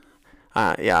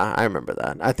 Yeah, I remember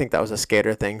that. I think that was a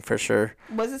skater thing for sure.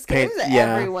 Was it scary? It was an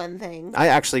Yeah. everyone thing. I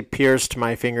actually pierced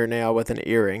my fingernail with an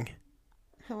earring.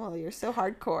 Well, you're so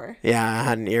hardcore. Yeah, I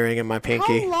had an earring in my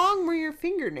pinky. How long were your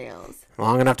fingernails?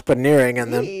 Long enough to put an earring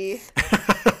in them. Eee.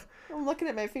 I'm looking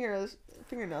at my fingernails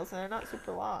and they're not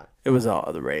super long. It was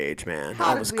all the rage, man.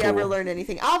 How That was did we cool. ever learn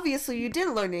anything? Obviously, you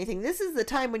didn't learn anything. This is the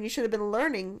time when you should have been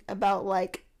learning about,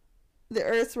 like, the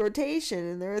Earth's rotation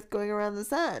and the Earth going around the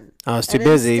sun. I was too And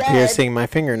busy instead, piercing my You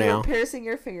fingernail were piercing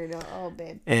your fingernail. Oh,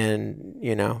 babe. and,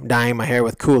 dyeing my hair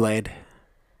with Kool-Aid.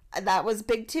 That was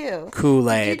big, too.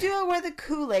 Kool-Aid. Did you do it where the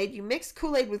Kool-Aid, you mixed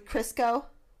Kool-Aid with Crisco?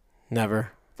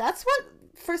 Never. That's what,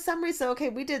 for some reason, okay,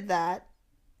 we did that.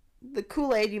 The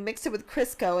Kool-Aid, you mixed it with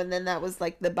Crisco, and then that was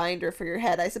like the binder for your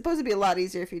head. I suppose it'd be a lot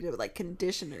easier if you did it with like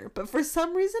conditioner, but for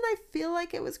some reason I feel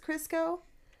like it was Crisco.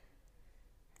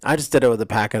 I just did it with a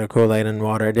packet of Kool-Aid and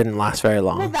water. It didn't last very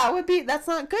long. Well, that's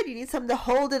not good. You need something to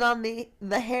hold it on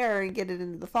the hair and get it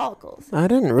into the follicles. I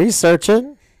didn't research it.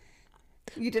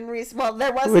 You didn't well,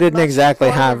 there wasn't We didn't much exactly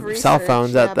form of have cell research,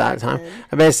 phones yeah, at that back time. then.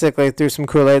 I basically threw some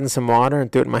Kool-Aid and some water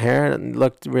and threw it in my hair, and it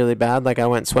looked really bad, like I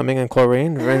went swimming in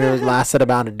chlorine. And it lasted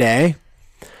about a day,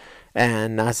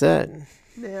 and that's it.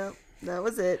 Yeah, that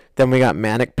was it. Then we got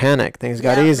Manic Panic. Things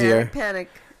got Yeah, easier. Manic Panic.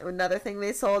 Another thing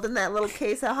they sold in that little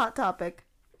case at Hot Topic.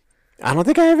 I don't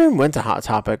think I even went to Hot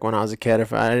Topic when I was a kid.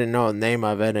 If I didn't know the name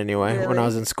of it anyway. When I Really?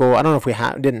 was in school, I don't know if we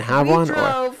didn't have We one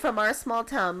drove from our small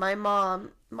town. My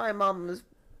mom was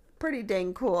pretty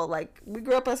dang cool. Like, we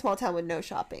grew up in a small town with no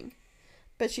shopping,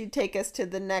 but she'd take us to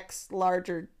the next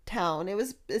larger town. It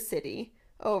was a city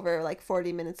over like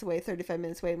 40 minutes away, 35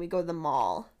 minutes away, and we go to the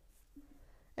mall.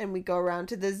 And we go around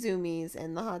to the Zoomies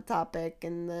and the Hot Topic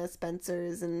and the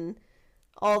Spencer's and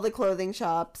all the clothing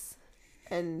shops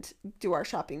and do our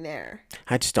shopping there.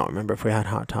 I just don't remember if we had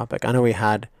Hot Topic. I know we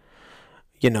had,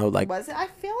 like Was it? I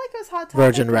feel like it was Hot Topic.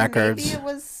 Virgin or Records, Maybe it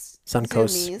was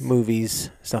Suncoast Zoomies. movies,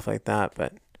 stuff like that,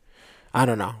 but I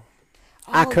don't know.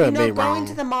 I Oh, could be going wrong.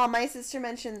 to the mall.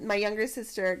 My younger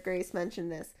sister Grace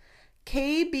mentioned this.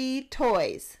 KB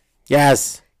Toys.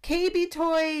 Yes. KB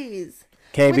Toys.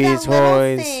 KB With that little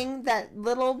Toys. thing, that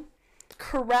little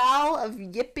corral of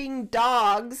yipping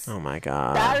dogs. Oh my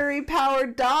god. Battery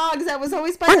powered dogs that was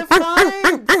always by the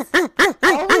front.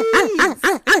 Always.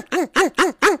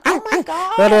 Oh my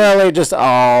god. Literally just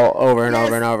all over and Yes,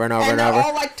 over and over and over and and they're over.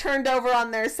 all like turned over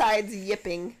on their sides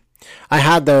yipping. I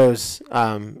had those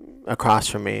across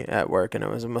from me at work, and it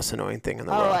was the most annoying thing in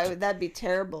the world. That'd be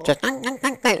terrible. Just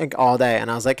like, all day,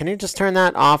 and I was like, "Can you just turn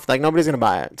that off? Like nobody's gonna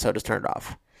buy it, so just turn it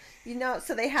off."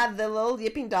 So they had the little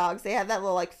yipping dogs. They had that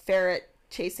little like ferret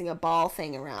chasing a ball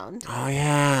thing around. Oh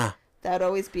yeah, That would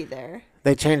always be there.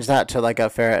 they changed that to like a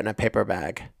ferret in a paper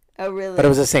bag, Oh, really? but it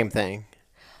was the same thing.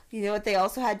 You know what they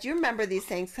also had? Do you remember these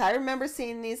things? I remember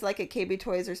seeing these like at KB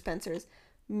Toys or Spencer's.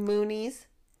 Moonies.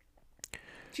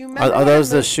 Do you remember? Are what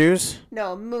those a the shoes?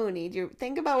 No, Moonie. Do you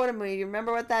think about what a Moonie? Do you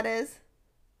remember what that is?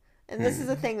 And this is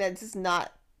a thing that's just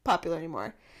not popular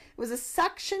anymore. It was a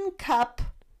suction cup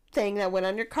thing that went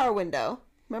on your car window.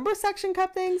 Remember suction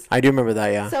cup things? I do remember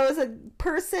that. Yeah. So it was a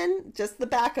person, just the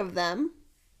back of them,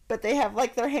 but they have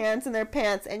like their hands in their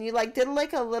pants, and you like did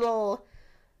like a little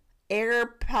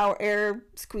air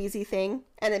squeezy thing,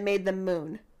 and it made them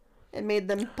moon. It made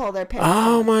them pull their pants.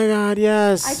 Oh down. my god,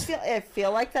 yes. I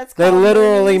feel like that's They called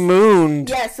literally moonies. mooned.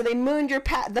 Yeah, so they mooned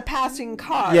the passing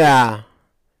car. Yeah.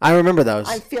 I remember those.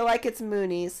 I feel like it's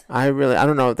Moonies. I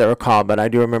don't know what they were called, but I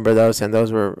do remember those, and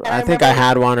those were, And I think I remember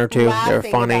had one or two. They were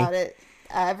laughing funny. about it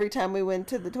every time we went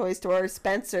to the toy store,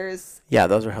 Spencer's Yeah,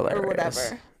 those were hilarious. or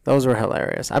whatever. Those were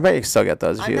hilarious. I bet you can still get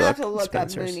those if I'm you gonna look have to at look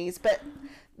Spencer's. up Moonies, but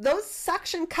those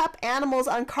suction cup animals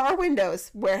on car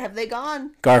windows, where have they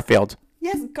gone? Garfield.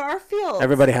 Yes, Garfield.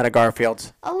 Everybody had a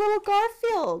Garfield. A little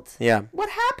Garfield. Yeah. What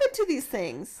happened to these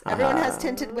things? Everyone has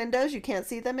tinted windows. You can't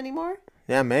see them anymore.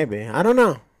 Yeah, maybe. I don't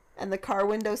know. And the car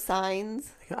window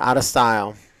signs. Out of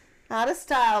style. Out of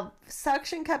style.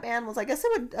 Suction cup animals. I guess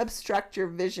it would obstruct your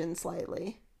vision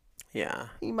slightly. Yeah.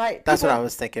 You might. That's what I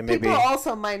was thinking. Maybe People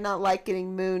also might not like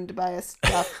getting mooned by a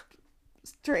stuffed,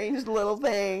 strange little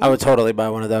thing. I would totally buy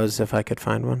one of those if I could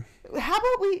find one. How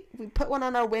about we put one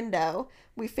on our window,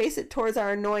 we face it towards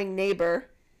our annoying neighbor,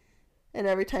 and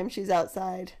every time she's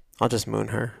outside. I'll just moon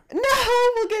her. No,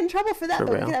 we'll get in trouble for that, For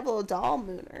but we real. could have a little doll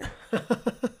mooner.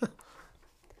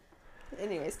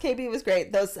 Anyways, KB was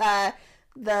great. Those,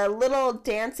 the little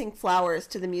dancing flowers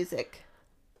to the music.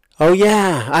 Oh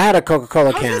yeah, I had a Coca-Cola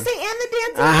I was can. gonna say, and the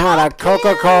dancing I had a pop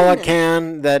Coca-Cola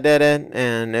can that did it,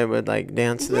 and it would like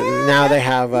dance. Yeah. Now they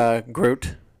have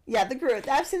Groot. Yeah, the Groot.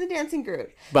 I've seen the dancing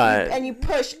Groot. But And you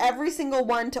push every single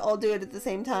one to all do it at the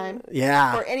same time.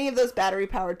 yeah, Or any of those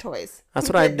battery-powered toys. that's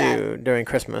Who what I did that? do during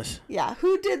Christmas. Yeah,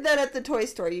 who did that at the toy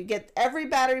store? You get every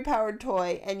battery-powered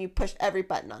toy, and you push every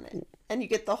button on it. And you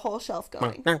get the whole shelf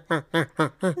going.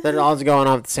 They're all going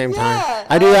off at the same time. Yeah,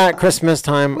 I do that at Christmas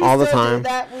time We all the still do time.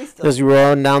 that. We still Just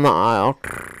rolling down the aisle.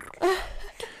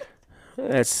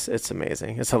 It's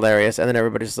amazing. It's hilarious. And then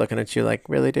everybody's looking at you like,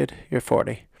 really, dude? You're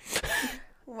 40.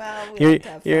 Well, we You're like to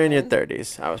have you're in your fun.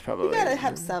 30s. I was You probably gotta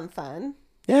have some fun.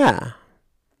 yeah.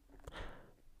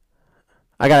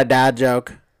 I got a dad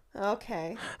joke.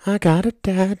 Okay. I got a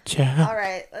dad joke. All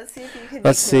right. Let's see if you can.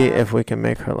 Let's see if we can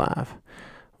make her laugh.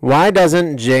 Why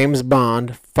doesn't James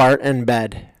Bond fart in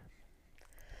bed?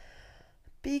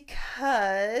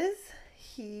 Because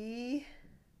he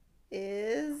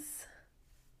is.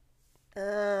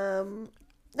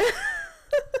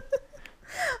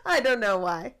 I don't know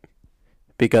why.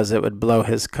 Because it would blow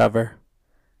his cover.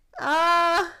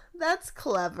 That's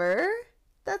clever.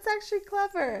 That's actually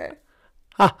clever.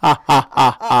 Ha ha ha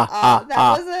ha ha That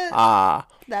ha was it. ha.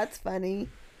 That's funny.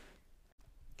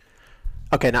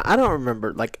 Okay, now I don't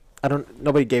remember,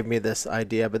 nobody gave me this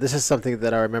idea, but this is something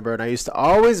that I remember, and I used to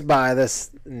always buy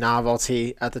this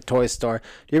novelty at the toy store.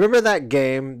 Do you remember that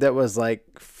game that was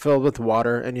like filled with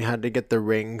water and you had to get the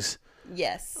rings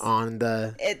Yes. on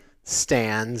the It.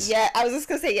 stands? Yeah, I was just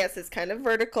gonna say yes. It's kind of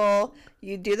vertical.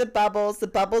 You do the bubbles. The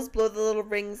bubbles blow the little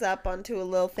rings up onto a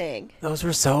little thing. Those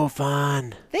were so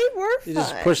fun. They were fun. You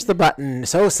just push the button.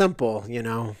 So simple, you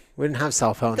know. We didn't have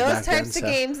cell phones Those back then. types of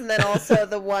games, and then also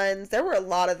the ones. There were a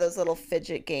lot of those little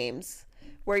fidget games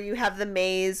where you have the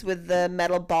maze with the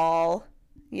metal ball.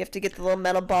 You have to get the little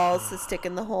metal balls to stick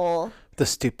in the hole. The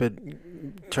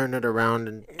stupid turn it around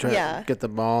and try Yeah. to get the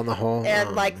ball in the hole.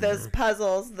 And like those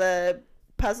puzzles, the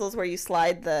puzzles where you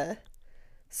slide the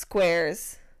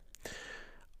squares.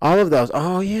 All of those.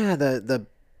 Oh yeah, the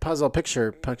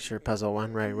picture puzzle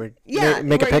one, right? Where Yeah,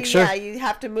 make a where picture. You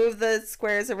have to move the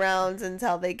squares around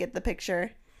until they get the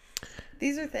picture.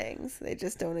 These are things. They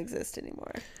just don't exist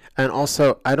anymore. And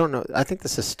also, I don't know. I think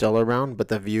this is still around, but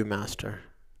the ViewMaster.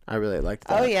 I really liked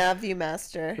that. Oh yeah,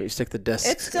 ViewMaster. Where you stick the discs.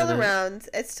 It's still in it. around.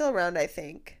 It's still around, I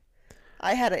think.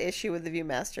 I had an issue with the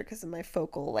ViewMaster because of my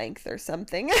focal length or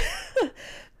something.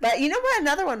 But you know what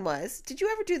another one was? Did you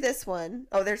ever do this one?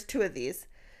 Oh, there's two of these.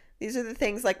 These are the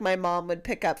things like my mom would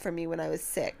pick up for me when I was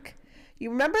sick. You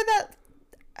remember that?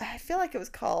 I feel like it was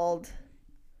called,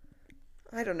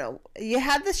 I don't know. You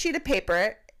had this sheet of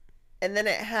paper, and then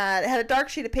it had a dark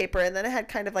sheet of paper, and then it had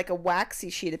kind of like a waxy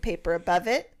sheet of paper above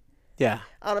it Yeah.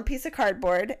 on a piece of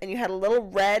cardboard, and you had a little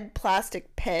red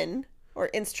plastic pen or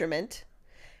instrument,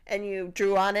 and you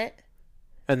drew on it.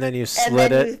 And then you And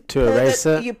slid then you it to pulled erase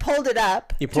it. You pulled it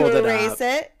up You pulled to it erase up.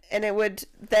 it, and it would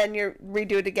then you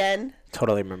redo it again.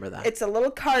 Totally remember that. It's a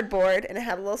little cardboard, and it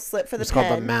had a little slit for the It's pen.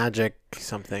 called the Magic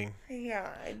something. Yeah.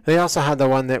 They also had the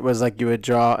one that was like you would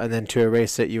draw, and then to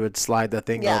erase it, you would slide the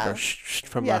thing Yeah. over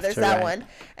from Yeah, left there's to that right. one.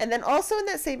 And then also in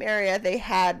that same area, they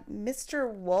had Mr.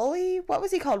 Wooly. What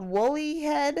was he called? Woolly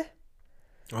Head?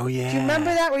 Oh yeah. Do you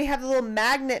remember that where you have the little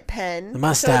magnet pen? The So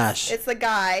mustache. it's the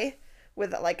guy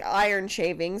with like iron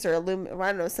shavings or I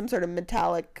don't know, some sort of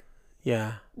metallic,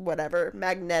 Yeah. whatever,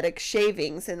 magnetic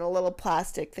shavings in a little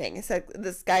plastic thing. It's like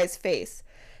this guy's face.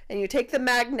 And you take the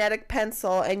magnetic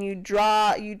pencil and you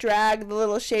drag the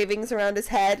little shavings around his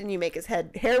head and you make his hair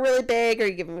really big or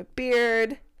you give him a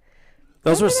beard.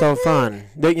 Those were so Remember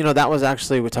fun. That was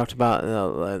actually, we talked about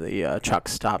the truck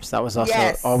stops. That was also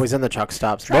Yes. always in the truck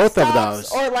stops. Truck Both stops, of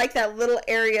those. Or like that little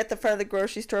area at the front of the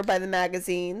grocery store by the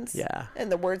magazines. Yeah.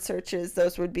 And the word searches,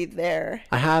 those would be there.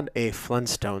 I had a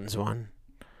Flintstones one.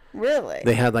 Really?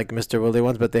 They had like Mr. Woolley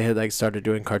ones, but they had like started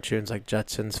doing cartoons like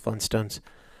Jetsons, Flintstones.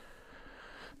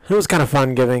 It was kind of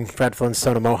fun giving Fred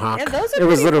Flintstone a mohawk. Yeah, those are It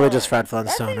was pretty literally fun. just Fred That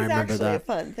Flintstone. I thing's remember actually a that.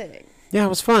 fun thing. Yeah, it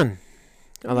was fun.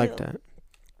 I liked Yeah. that.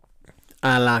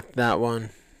 I liked that one.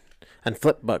 And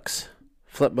flip books.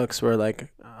 Flip books were like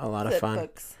a lot of Flip fun.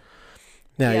 books.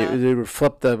 Yeah, Yeah. You would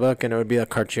flip the book and it would be a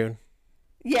cartoon.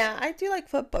 Yeah, I do like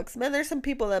flip books. Man, there's some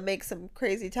people that make some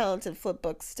crazy talented flip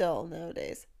books still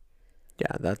nowadays.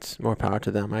 Yeah, that's more power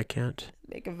to them. I can't.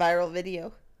 Make a viral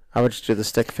video. I would just do the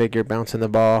stick figure bouncing the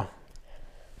ball.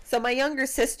 So my younger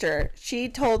sister, she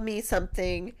told me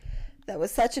something that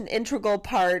was such an integral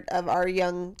part of our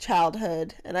young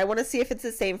childhood. And I want to see if it's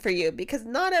the same for you because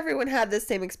not everyone had this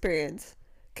same experience.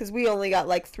 Because we only got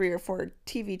like 3 or 4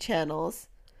 TV channels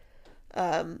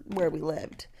where we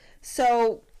lived.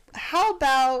 So how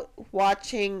about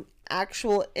watching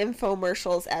actual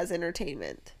infomercials as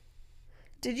entertainment?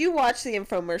 Did you watch the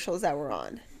infomercials that were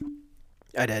on?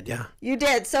 I did, yeah. You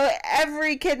did. So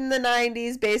every kid in the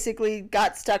 90s basically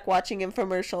got stuck watching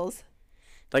infomercials.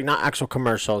 Like not actual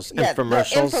commercials, Yeah,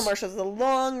 infomercials. The infomercials, the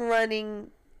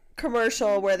long-running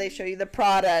commercial where they show you the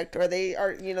product or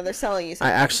they're selling you I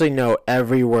something. actually know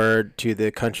every word to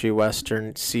the country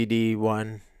western CD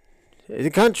one. The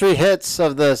country hits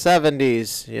of the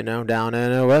 70s, down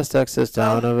in West Texas,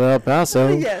 town of El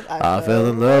Paso. Yes, I fell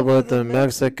in love with the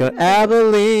Mexican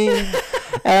Abilene.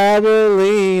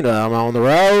 Abilene, I'm on the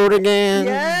road again.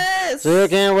 Yes. So I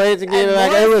can't wait to get And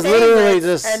back. more It was literally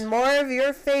favorites, just. and more of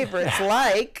your favorites,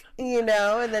 and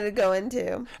then it'd go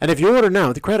into. And if you order now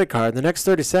with the credit card, in the next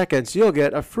 30 seconds, you'll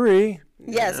get a free.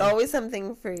 Yes, always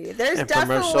something free. There's Infomercials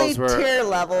definitely were tier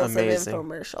levels amazing. of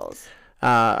infomercials.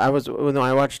 I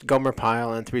watched Gomer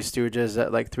Pyle and Three Stooges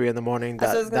at like 3 a.m.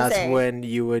 That's when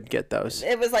you would get those.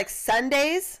 It was like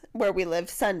Sundays, where we lived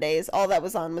Sundays. All that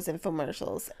was on was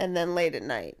infomercials. And then late at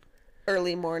night,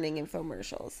 early morning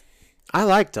infomercials. I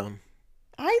liked them.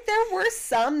 There were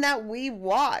some that we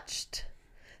watched.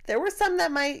 There were some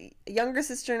that my younger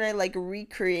sister and I like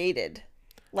recreated.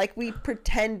 Like we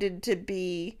pretended to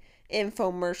be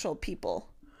infomercial people.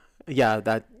 Yeah,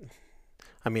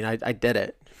 I did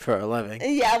it for a living.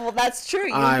 Yeah, well, that's true.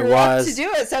 You I grew up was to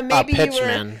do it, so maybe you were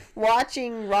pitchman.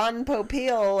 watching Ron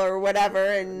Popeil or whatever,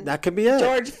 and That could be it.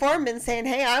 George Foreman saying,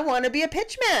 "Hey, I want to be a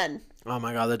pitchman." Oh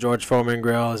my God, the George Foreman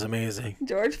grill is amazing.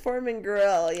 George Foreman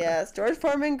grill, yes, George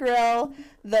Foreman grill.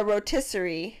 The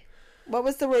rotisserie. What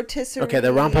was the rotisserie? Okay,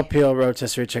 the Ron Popeil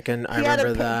rotisserie chicken. I He had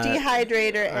remember a that.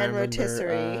 dehydrator I and remember,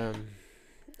 rotisserie.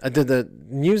 the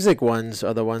music ones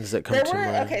are the ones that come to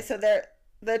mind. Okay, so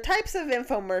the types of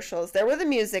infomercials. There were the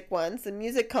music ones, the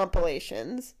music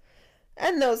compilations,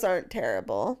 and those aren't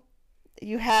terrible.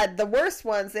 You had the worst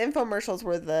ones. The infomercials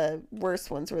were the worst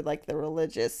ones. Were like the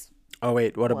religious. Oh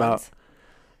wait, what about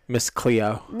Miss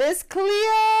Cleo? Miss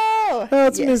Cleo.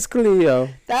 That's Miss Cleo.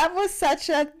 That was such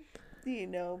a,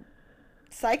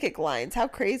 psychic lines. How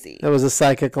crazy. That was a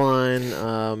psychic line.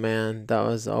 Oh man, that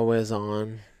was always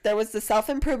on. There was the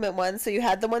self-improvement ones. So you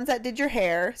had the ones that did your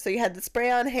hair. So you had the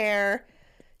spray-on hair.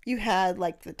 You had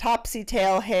like the topsy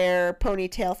tail hair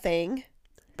ponytail thing.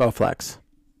 Bowflex.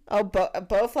 Oh,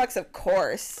 Bowflex, of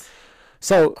course.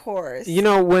 So, of course.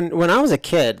 When I was a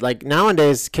kid, like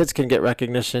nowadays, kids can get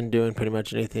recognition doing pretty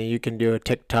much anything. You can do a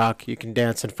TikTok. You can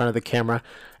dance in front of the camera.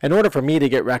 In order for me to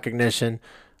get recognition,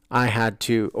 I had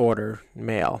to order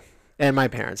mail. And my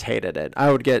parents hated it.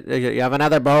 I would get, you have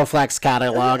another Bowflex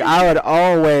catalog. I would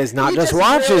always not just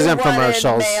watch really these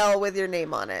infomercials. Mail with your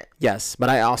name on it. Yes, but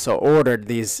I also ordered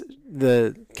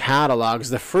the catalogs,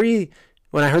 the free.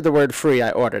 When I heard the word free, I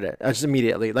ordered it. Just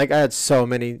immediately. Like I had so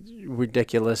many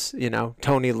ridiculous,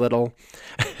 Tony Little,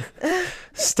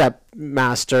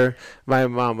 Stepmaster. My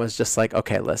mom was just like,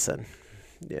 okay, listen,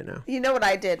 You know what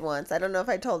I did once? I don't know if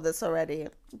I told this already,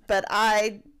 but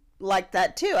I liked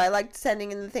that too. I liked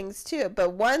sending in the things too.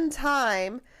 But one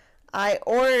time I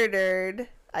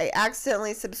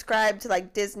accidentally subscribed to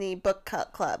like Disney Book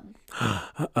Club.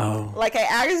 Uh-oh. Like I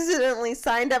accidentally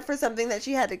signed up for something that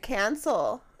she had to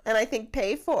cancel and I think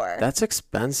pay for. That's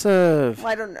expensive.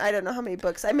 Well, I don't know how many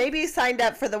books. I maybe signed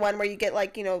up for the one where you get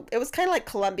like, it was kind of like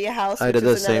Columbia House, I which did the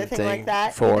was another same thing like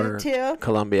that. for You did too?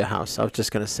 Columbia House. I was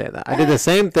just going to say that. I did the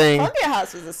same thing. Columbia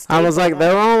House was a staple. I was like,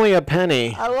 they're only a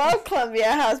penny. I love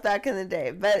Columbia House back in the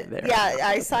day. But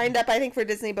I signed up, I think, for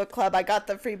Disney Book Club. I got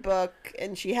the free book,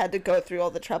 and she had to go through all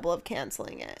the trouble of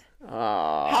canceling it.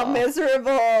 Oh. How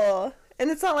miserable. And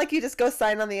it's not like you just go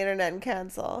sign on the internet and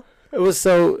cancel. It was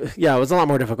it was a lot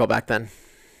more difficult back then.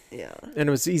 Yeah. And it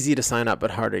was easy to sign up,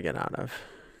 but hard to get out of.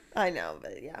 I know,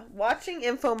 but yeah. Watching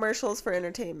infomercials for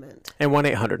entertainment. And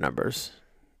 1-800 numbers.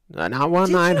 Not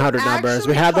 1-900 numbers.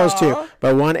 We had those too.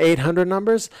 But 1-800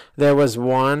 numbers, there was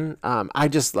one. I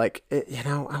just I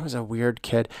was a weird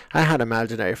kid. I had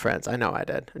imaginary friends. I know I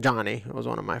did. Johnny was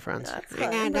one of my friends. That's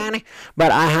fine. Johnny.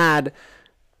 But I had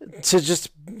to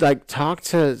just talk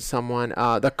to someone.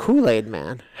 The Kool-Aid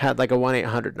Man had like a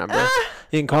 1-800 number.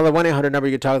 You can call the 1-800 number.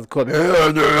 You could talk to the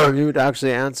Kool-Aid. You would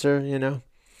actually answer.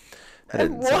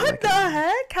 What the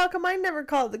heck? How come I never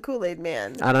called the Kool-Aid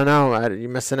Man? I don't know.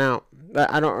 You're missing out.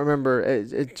 I don't remember. I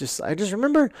just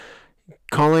remember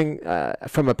calling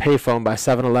from a payphone by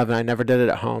 7-Eleven. I never did it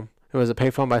at home. It was a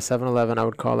payphone by 7-Eleven. I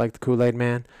would call like the Kool-Aid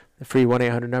Man, the free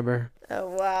 1-800 number. Oh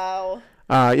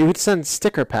wow. You would send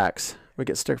sticker packs. We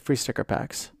get free sticker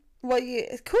packs. Well,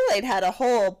 Kool-Aid had a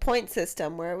whole point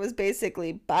system where it was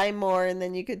basically buy more and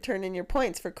then you could turn in your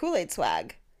points for Kool-Aid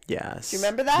swag. Yes. Do you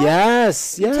remember that?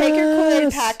 Yes. You take your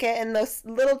Kool-Aid packet and those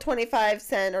little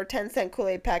 25-cent or 10-cent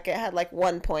Kool-Aid packet had like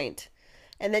 1 point.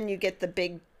 And then you get the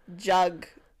big jug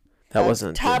That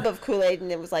wasn't tub of Kool-Aid,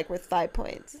 and it was like worth 5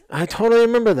 points. I totally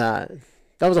remember that.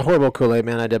 That was a horrible Kool-Aid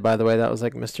Man I did, by the way. That was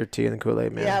like Mr. T and the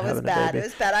Kool-Aid Man. Yeah, it was bad. It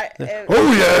was bad.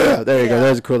 Oh, yeah. There you go.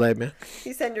 There's a Kool-Aid Man.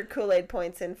 You send your Kool-Aid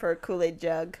points in for a Kool-Aid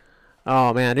jug.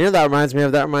 Oh, man. You know that reminds me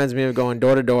of? That reminds me of going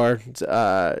door to door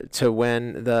to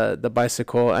win the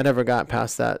bicycle. I never got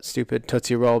past that stupid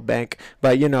Tootsie Roll Bank.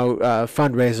 But,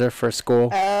 fundraiser for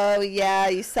school. Oh, yeah.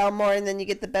 You sell more and then you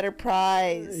get the better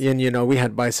prize. And, we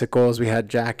had bicycles. We had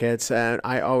jackets. And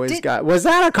I always got... Was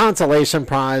that a consolation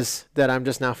prize that I'm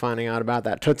just now finding out about?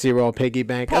 That Tootsie Roll Piggy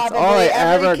Bank? Probably. That's all I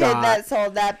ever Every kid got. that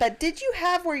sold that. But did you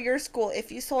have where your school,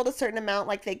 if you sold a certain amount,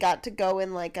 like they got to go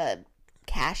in like a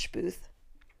cash booth?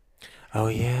 Oh,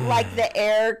 yeah. Like the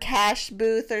Air cash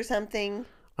booth or something.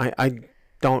 I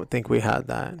don't think we had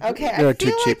that. Okay, They were I too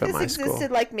feel cheap like at my this school.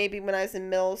 existed like maybe when I was in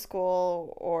middle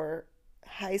school or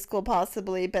high school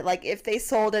possibly. But like if they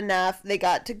sold enough, they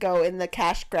got to go in the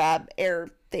cash grab Air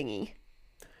thingy.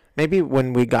 Maybe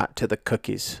when we got to the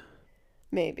cookies.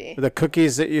 Maybe. The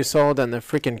cookies that you sold and the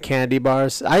freaking candy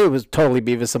bars. I was totally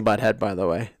Beavis and Butthead, by the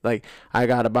way. Like, I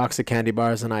got a box of candy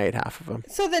bars and I ate half of them.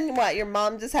 So then what? Your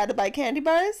mom just had to buy candy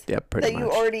bars? Yeah, pretty much. much.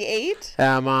 That you already ate?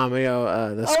 Yeah, Mom,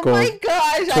 the school. Oh my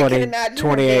gosh, I can imagine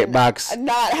 28 bucks.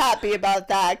 Not happy about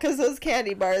that because those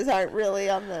candy bars aren't really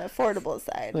on the affordable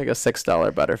side. Like a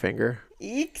 $6 Butterfinger.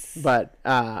 Eeks. But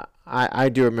I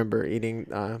do remember eating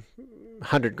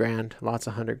 100 grand, lots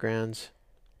of 100 grands.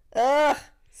 Ugh.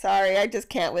 Sorry, I just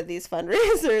can't with these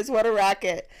fundraisers. What a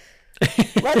racket.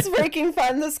 Let's freaking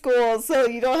fund the schools so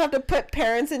you don't have to put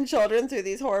parents and children through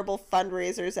these horrible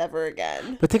fundraisers ever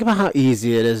again. But think about how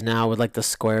easy it is now with like the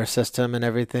Square system and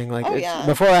everything. Like, yeah.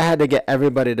 Before I had to get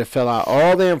everybody to fill out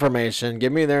all the information,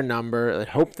 give me their number, and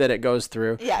hope that it goes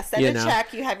through. Yeah, send a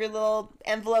check. You have your little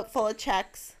envelope full of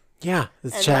checks. Yeah,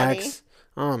 it's and checks.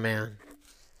 Money. Oh, man.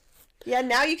 Yeah,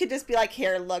 now you could just be like,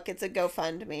 here, look, it's a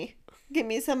GoFundMe. Give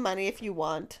me some money if you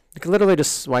want. You can literally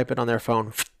just swipe it on their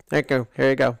phone. There you go. Here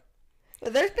you go.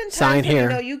 But there's been times Sign when,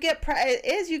 here. you get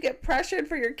pressured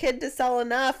for your kid to sell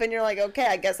enough, and you're like, okay,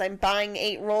 I guess I'm buying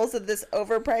 8 rolls of this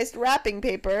overpriced wrapping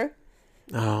paper.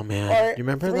 Oh, man. Or You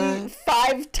remember that?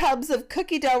 5 tubs of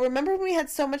cookie dough. Remember when we had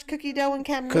so much cookie dough when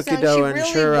Camden was Cookie young? dough She and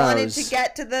really churros. wanted to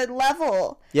get to the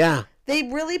level. Yeah. They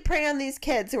really prey on these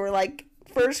kids who are like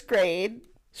first grade,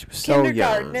 She was so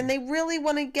kindergarten, young. and they really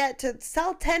want to get to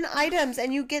sell 10 items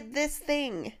and you get this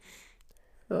thing.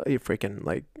 Oh, you freaking,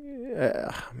 like,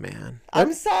 man.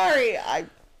 I'm sorry.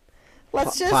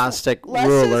 Let's just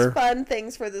ruler. fund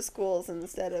things for the schools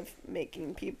instead of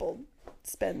making people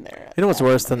spend their. You know what's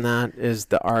worse than that is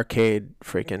the arcade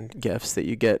freaking gifts that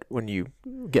you get when you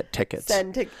get tickets.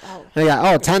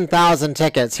 Yeah, 10,000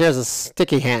 tickets. Here's a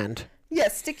sticky hand. Yeah,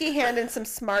 sticky hand and some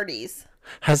Smarties.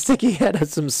 A sticky hand and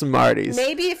some Smarties.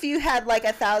 Maybe if you had like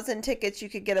 1,000 tickets, you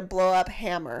could get a blow-up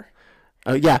hammer.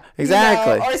 Oh, yeah,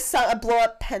 exactly. Or a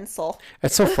blow-up pencil.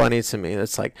 It's so funny to me.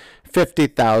 It's like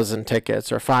 50,000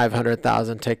 tickets or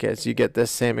 500,000 tickets. You get this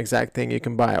same exact thing you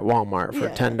can buy at Walmart for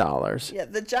 $10. Yeah,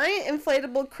 the giant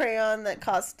inflatable crayon that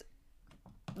cost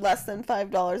less than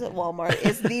 $5 at Walmart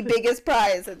is the biggest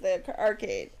prize at the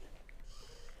arcade.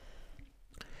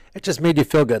 It just made you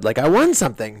feel good. Like, I won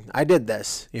something. I did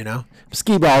this,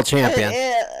 Skee ball champion.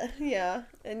 Yeah,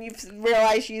 and you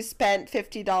realize you spent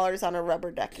 $50 on a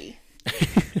rubber ducky.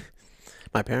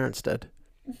 My parents did.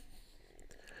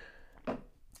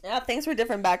 Yeah, things were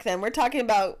different back then. We're talking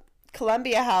about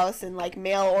Columbia House and like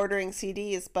mail ordering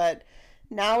CDs, but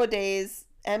nowadays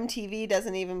MTV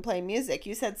doesn't even play music.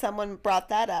 You said someone brought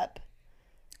that up.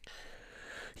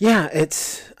 Yeah,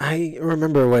 I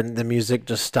remember when the music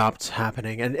just stopped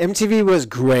happening. And MTV was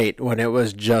great when it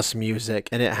was just music.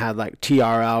 And it had like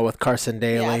TRL with Carson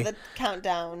Daly. Yeah, the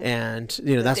countdown. And,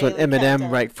 that's when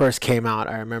Eminem first came out.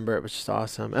 I remember it was just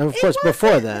awesome. And of course,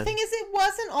 before then. The thing is, it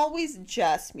wasn't always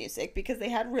just music because they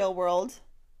had Real World.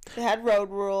 They had Road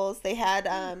Rules. They had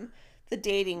the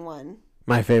dating one.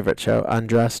 My favorite show,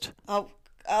 Undressed.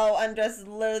 Oh, Undressed is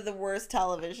literally the worst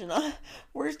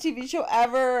worst TV show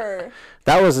ever.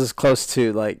 That was as close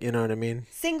to, like, you know what I mean?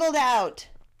 Singled Out.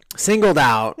 Singled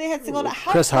Out. They had Singled Out.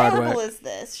 How Chris horrible Hardwick. is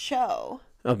this show?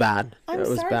 Oh, bad. It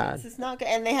was bad. This is not good.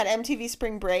 And they had MTV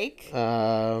Spring Break.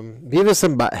 Beavis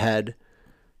and Butthead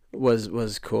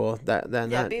was cool. Beavis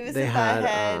they and had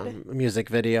Butthead. Music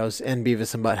videos in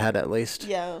Beavis and Butthead at least.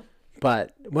 Yeah.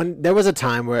 But when there was a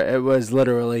time where it was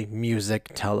literally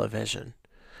music television.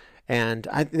 And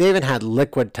they even had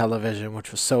Liquid Television,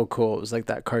 which was so cool. It was like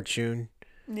that cartoon.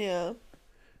 Yeah.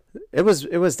 It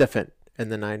was different in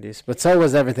the 90s, but so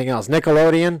was everything else.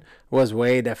 Nickelodeon was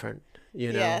way different,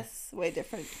 Yes, way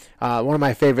different. One of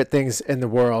my favorite things in the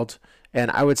world, and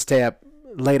I would stay up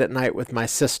late at night with my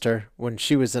sister when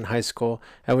she was in high school,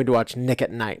 and we'd watch Nick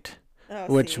at Night,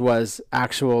 which was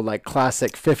actual like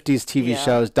classic 50s TV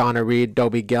shows. Donna Reed,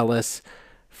 Dobie Gillis,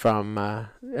 from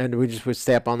and we just would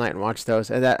stay up all night and watch those.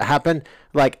 And that happened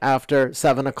like after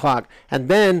 7 o'clock. And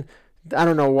then I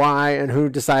don't know why and who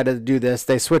decided to do this.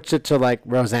 They switched it to like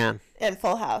Roseanne and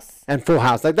Full House. And Full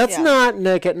House. Like that's not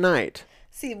Nick at Night.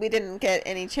 See, we didn't get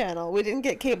any channel. We didn't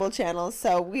get cable channels,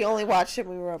 so we only watched it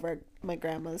when we were over at my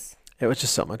grandma's. It was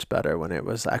just so much better when it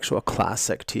was actual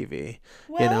classic TV,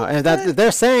 well, you know. And that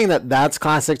they're saying that that's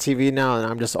classic TV now, and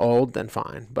I'm just old. Then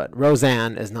fine, but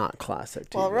Roseanne is not classic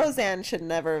TV. Well, Roseanne should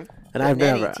never. And I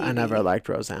never liked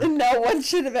Roseanne. No one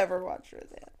should have ever watched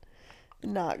Roseanne.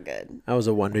 Not good. I was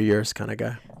a Wonder Years kind of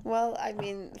guy. Well, I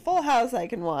mean, Full House I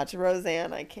can watch.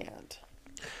 Roseanne I can't.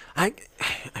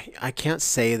 I can't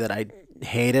say that I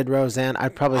hated Roseanne.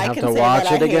 I'd probably have to say watch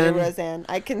that it I again. Hated Roseanne.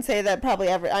 I can say that probably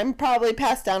I'm probably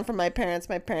passed down from my parents.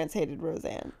 My parents hated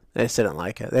Roseanne. They just didn't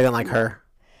like it. They didn't like her.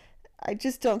 I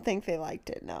just don't think they liked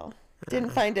it. No,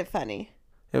 didn't find it funny.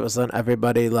 It was on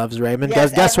Everybody Loves Raymond.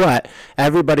 Yes, Guess what?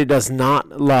 Everybody does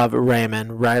not love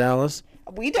Raymond, right, Alice?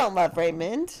 We don't love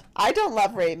Raymond. I don't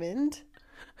love Raymond.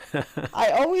 I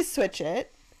always switch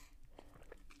it.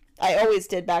 I always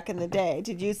did back in the day.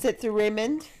 Did you sit through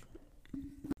Raymond?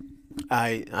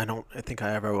 I think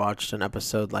I ever watched an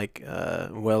episode like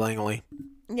willingly.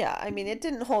 Yeah, I mean, it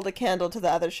didn't hold a candle to the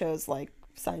other shows like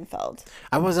Seinfeld.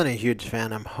 I wasn't a huge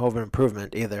fan of Home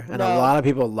Improvement either, and No. a lot of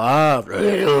people loved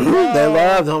they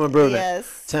loved Home Improvement.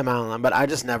 Yes. Tim Allen, but I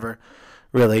just never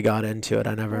really got into it.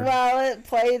 I never. Well, it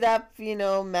played up,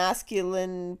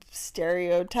 masculine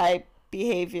stereotype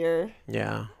behavior.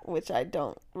 Yeah. Which I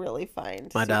don't really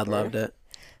find. My dad loved it.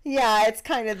 Yeah, it's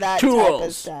kind of that type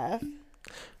of stuff.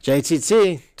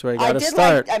 JTT, that's where you got to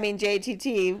start.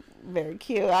 JTT, very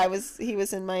cute. He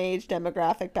was in my age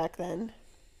demographic back then.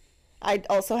 I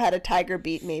also had a Tiger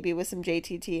Beat, maybe with some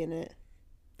JTT in it.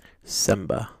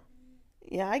 Simba.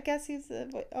 Yeah, I guess he's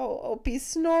Opie's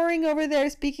snoring over there.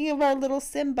 Speaking of our little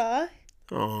Simba.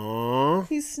 Aww.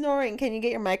 He's snoring. Can you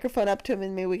get your microphone up to him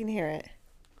and maybe we can hear it?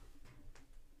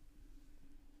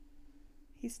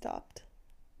 He stopped.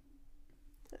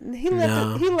 He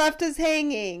left us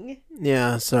hanging.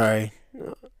 Yeah, sorry.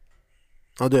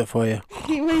 I'll do it for you.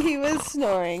 He was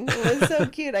snoring. It was so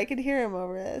cute. I could hear him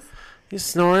over this. He's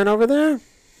snoring over there?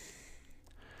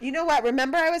 You know what?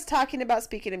 Remember I was talking about,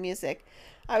 speaking of music,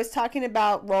 I was talking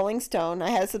about Rolling Stone. I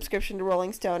had a subscription to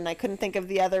Rolling Stone, and I couldn't think of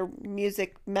the other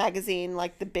music magazine,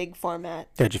 like the big format.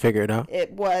 Did you figure it out?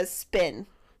 It was Spin.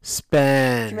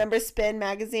 Spin. Do you remember Spin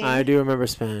magazine? I do remember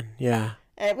Spin, yeah.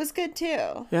 And it was good,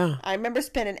 too. Yeah. I remember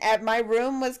Spin, and my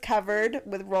room was covered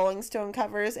with Rolling Stone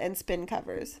covers and Spin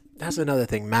covers. That's another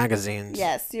thing, magazines.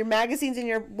 Yes, your magazines and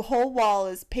your whole wall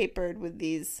is papered with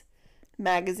these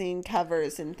magazine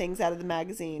covers and things out of the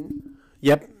magazine.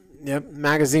 Yep,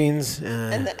 magazines.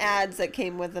 And the ads that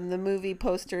came with them, the movie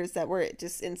posters that were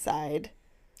just inside.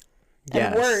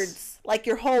 Yes. And words. Like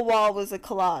your whole wall was a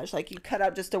collage. Like you cut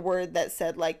out just a word that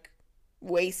said like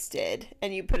wasted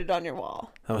and you put it on your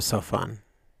wall. That was so fun.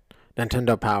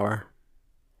 Nintendo Power.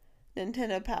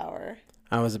 Nintendo Power.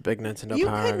 I was a big Nintendo You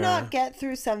Power guy. could not get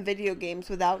through some video games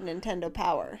without Nintendo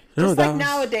Power. No, Just that like was-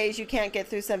 nowadays, you can't get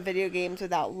through some video games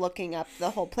without looking up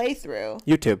the whole playthrough.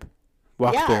 YouTube.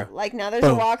 Walkthrough. Yeah, like now there's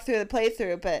Boom. a walkthrough, the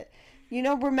playthrough, but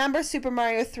remember Super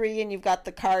Mario 3 and you've got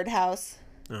the card house,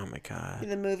 Oh my god.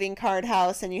 the moving card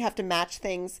house, and you have to match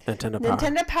things. Nintendo Power.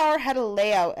 Nintendo Power had a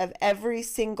layout of every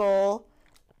single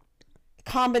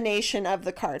combination of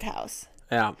the card house.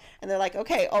 Yeah. And they're like,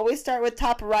 okay, always start with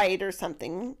top right or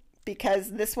something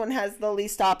because this one has the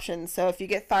least options. So if you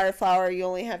get Fire Flower, you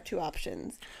only have 2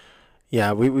 options.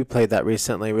 Yeah, we played that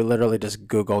recently. We literally just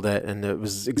Googled it, and it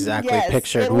was exactly Yes,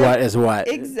 pictured it what is what.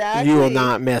 Exactly. You will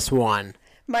not miss one.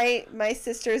 My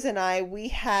sisters and I, we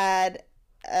had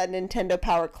a Nintendo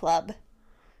Power Club.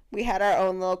 We had our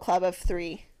own little club of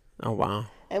 3. Oh, wow.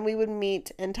 And we would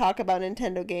meet and talk about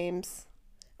Nintendo games.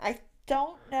 I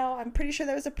don't know. I'm pretty sure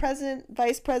there was a president,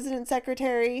 vice president,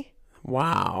 secretary.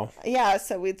 Wow. Yeah,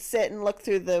 so we'd sit and look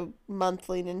through the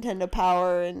monthly Nintendo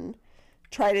Power and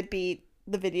try to beat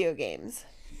the video games.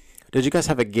 Did you guys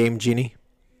have a Game Genie?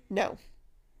 No.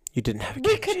 You didn't have a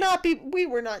Game We could Genie. not be, we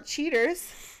were not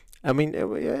cheaters. I mean,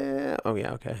 oh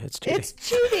yeah, okay, it's cheating. It's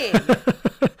cheating.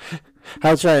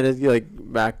 I'll try to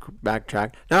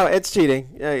backtrack. No, it's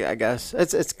cheating. Yeah, I guess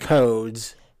it's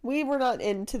codes. We were not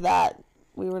into that.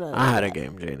 We were not. I had a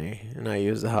Game Genie, and I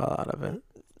used the hell out of it.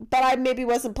 But I maybe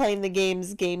wasn't playing the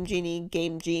games Game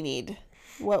Genied.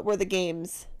 What were the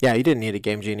games? Yeah, you didn't need a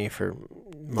Game Genie for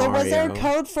Mario. Was there a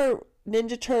code for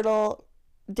Ninja Turtle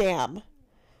Dam?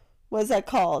 What is that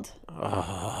called?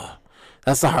 Oh,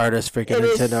 that's the hardest freaking It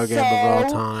is Nintendo game of all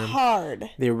so time. hard.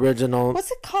 The original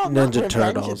What's it called? Not Ninja Revenge of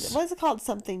Turtles. What is it called?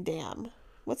 Something Dam.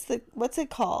 What's it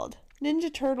called?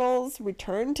 Ninja Turtles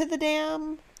Return to the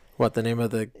Dam What, the name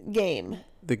of the game.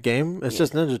 game? It's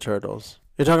just Ninja Turtles.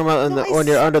 You're talking about No, I when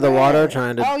you're under the water swear.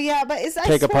 trying to Oh yeah, but I take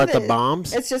swear apart the that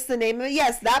bombs? It's just the name of it.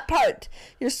 Yes, that part.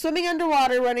 You're swimming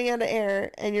underwater, running out of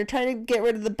air, and you're trying to get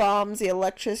rid of the bombs, the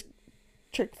electric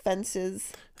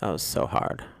fences. That was so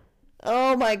hard.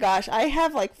 Oh my gosh, I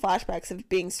have like flashbacks of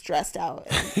being stressed out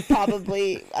and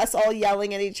probably us all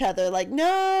yelling at each other like,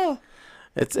 "No!"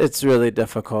 It's really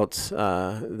difficult,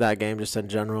 that game just in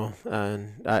general.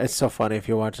 And it's so funny if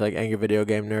you watch like Angry Video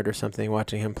Game Nerd or something,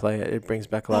 watching him play it, it brings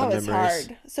back a lot of it's memories.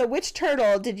 hard. So which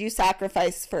turtle did you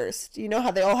sacrifice first? You know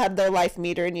how they all have their life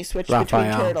meter and you switch Raphael.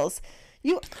 between turtles.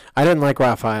 I didn't like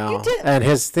Raphael. You did- And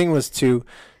his thing was too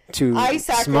I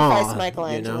sacrificed small,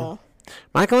 Michelangelo. You know?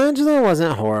 Michelangelo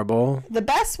wasn't horrible. The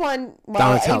best one, well,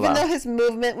 Donatello. even though his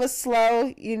movement was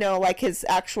slow, you know, like his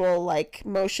actual like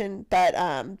motion, but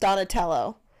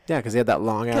Donatello, Yeah, because he had that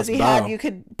long ass because bow. you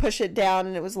could push it down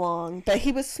and it was long, but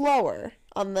he was slower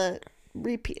on the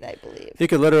repeat, I believe. You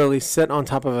could literally sit on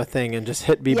top of a thing and just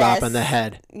hit Bebop Yes. in the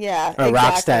head. Yeah, Or exactly.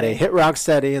 Rocksteady. Hit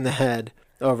Rocksteady in the head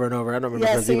over and over. I don't remember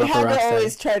Yeah, if it so was you Bebop or had to Rocksteady.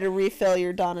 always try to refill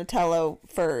your Donatello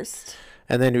first.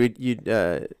 And then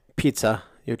you'd pizza.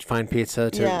 You'd find pizza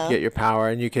to Yeah. get your power,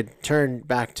 and you could turn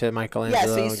back to Michelangelo. Yeah,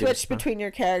 so you and get switch his power. between your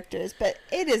characters, but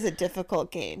it is a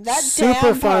difficult game. That Super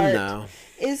damn fun part though.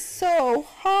 is so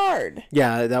hard.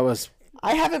 Yeah, that was.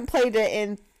 I haven't played it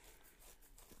in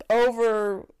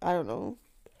over, I don't know,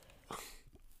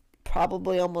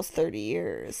 probably almost 30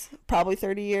 years. Probably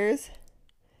 30 years.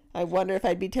 I wonder if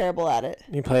I'd be terrible at it.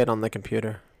 You play it on the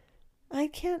computer. I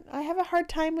have a hard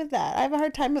time with that. I have a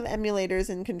hard time with emulators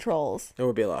and controls. It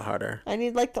would be a lot harder. I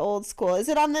need like the old school. Is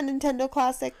it on the Nintendo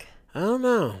Classic? I don't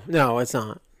know. No, it's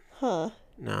not. Huh.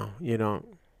 No, you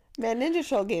don't. Man, Ninja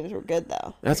Turtle games were good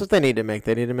though. That's what they need to make.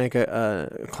 They need to make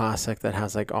a classic that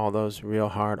has like all those real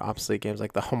hard, obsolete games,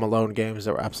 like the Home Alone games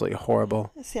that were absolutely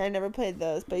horrible. See, I never played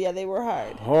those, but yeah, they were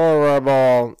hard.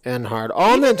 Horrible and hard.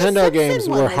 All Even the Nintendo Simpson games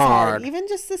one were was hard. Even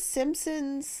just the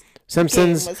Simpsons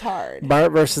Simpsons, game was hard.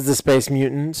 Bart versus the Space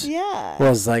Mutants. Yeah.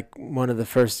 Was like one of the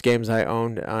first games I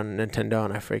owned on Nintendo,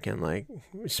 and I freaking like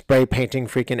spray painting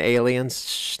freaking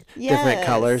aliens, different Yes.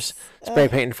 colors, spray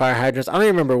painting fire hydrants. I don't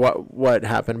even remember what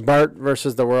happened. Bart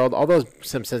versus the World. All those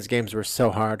Simpsons games were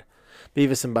so hard.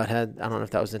 Beavis and Butthead. I don't know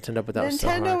if that was Nintendo, but that was so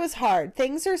hard. Nintendo was hard.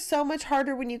 Things are so much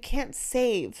harder when you can't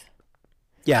save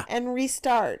Yeah. and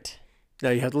restart.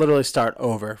 No, you have to literally start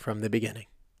over from the beginning.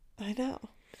 I know.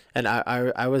 And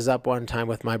I was up one time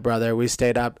with my brother. We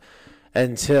stayed up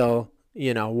until,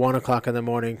 1 o'clock in the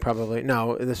morning, probably.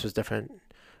 No, this was different.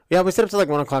 Yeah, we stayed up till like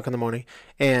 1 o'clock in the morning,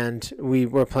 and we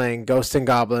were playing Ghosts and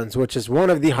Goblins, which is one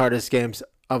of the hardest games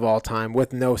of all time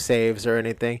with no saves or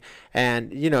anything.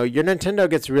 And, your Nintendo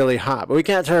gets really hot, but we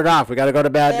can't turn it off. We got to go to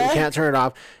bed. We can't turn it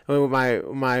off. And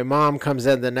my mom comes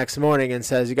in the next morning and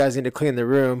says, you guys need to clean the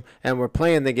room. And we're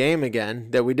playing the game again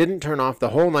that we didn't turn off the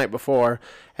whole night before.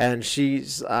 And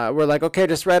we're like, okay,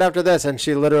 just right after this. And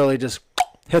she literally just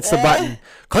hits the button,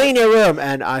 clean your room.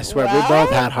 And I swear, we both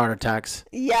had heart attacks.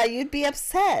 Yeah, you'd be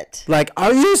upset. Like,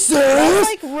 are you serious? That's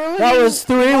like ruining, That was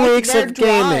 3 like, weeks their of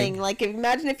drawing. gaming. Like,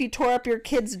 imagine if you tore up your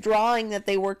kid's drawing that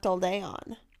they worked all day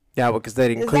on. Yeah, well, because they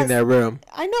didn't Is clean that- their room.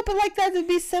 I know, but like that would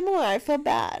be similar. I feel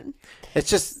bad. It's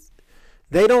just,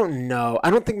 they don't know. I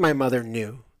don't think my mother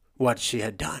knew what she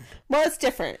had done. Well, it's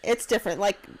different. It's different.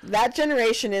 Like that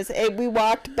generation is. We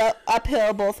walked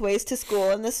uphill both ways to school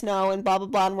in the snow and blah blah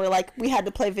blah. And we're like, we had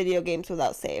to play video games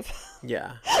without save.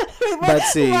 Yeah. But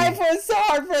see, life was so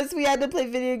hard for us. We had to play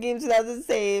video games without the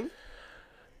save.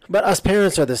 but us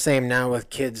parents are the same now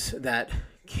with kids that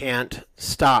can't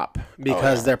stop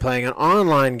because they're playing an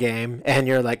online game, and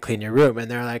you're like, clean your room,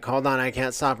 and they're like, hold on, I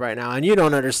can't stop right now, and you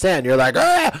don't understand. You're like,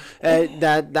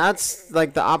 that's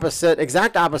like the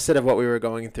exact opposite of what we were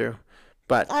going through.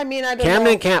 But I mean, I don't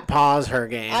Camden know. can't pause her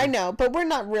game. I know, but we're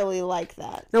not really like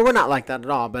that. No, we're not like that at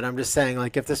all. But I'm just saying,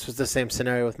 like, if this was the same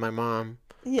scenario with my mom,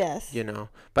 Yes.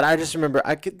 But I just remember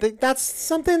that's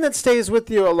something that stays with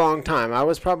you a long time. I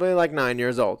was probably like 9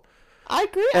 years old. I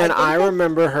agree. And I think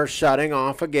remember her shutting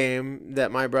off a game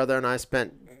that my brother and I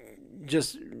spent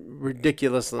just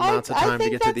ridiculous amounts of time to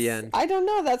think get to the that's- end. I don't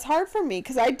know. That's hard for me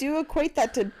because I do equate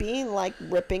that to being like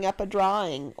ripping up a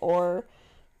drawing or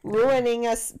ruining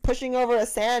pushing over a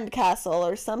sand castle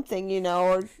or something,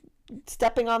 or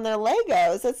stepping on their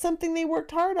Legos. That's something they worked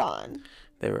hard on.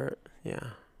 They were,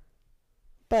 yeah.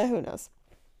 But who knows?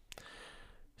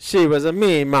 She was a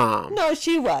mean mom. No,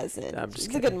 she wasn't. I'm just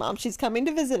She's a good mom. She's coming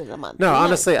to visit in a month. No, Yeah.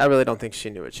 honestly, I really don't think she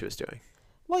knew what she was doing.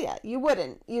 Well, yeah, you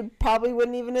wouldn't. You probably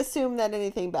wouldn't even assume that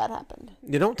anything bad happened.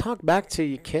 You don't talk back to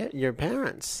your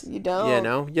parents. You don't. You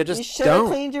know, you just You should have don't.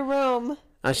 cleaned your room.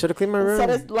 I should have cleaned my room. Instead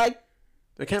of like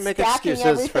We can't make stacking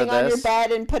excuses for everything on your this.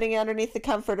 bed and putting it underneath the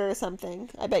comforter or something.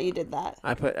 I bet you did that.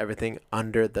 I put everything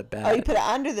under the bed. Oh, you put it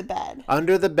under the bed.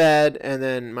 Under the bed, and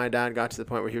then my dad got to the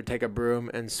point where he would take a broom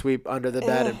and sweep under the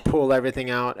bed and pull everything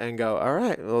out and go, all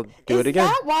right, we'll do it again.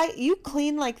 Is that why you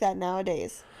clean like that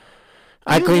nowadays?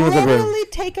 I clean with a You broom. literally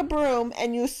take a broom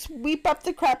and you sweep up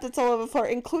the crap that's all over the floor,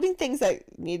 including things that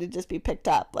need to just be picked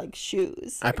up, like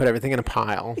shoes. I put everything in a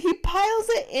pile. He piles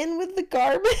it in with the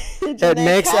garbage. It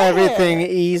makes everything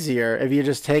easier if you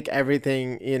just take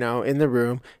everything, in the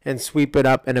room and sweep it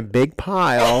up in a big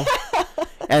pile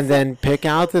and then pick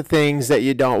out the things that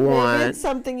you don't Maybe want. it's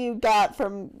something you got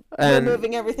from And-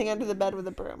 removing everything under the bed with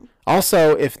a broom.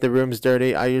 Also, if the room's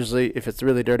dirty, if it's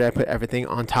really dirty, I put everything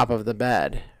on top of the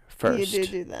bed first. You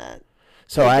do that.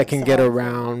 So Make I it can get soft.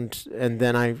 around, and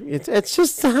then it's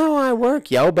just how I work,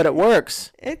 but it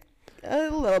works. A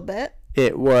little bit.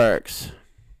 It works.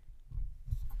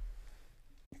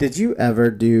 Did you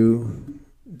ever do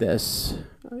this?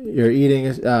 You're eating,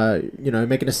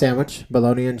 making a sandwich,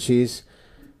 bologna and cheese,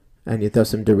 and you throw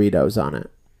some Doritos on it.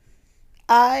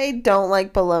 I don't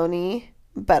like bologna,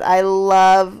 but I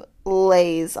love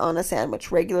Lay's on a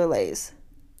sandwich, regular Lay's.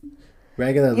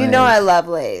 Regular You know I love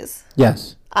Lay's.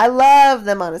 Yes. I love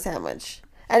them on a sandwich.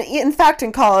 And in fact,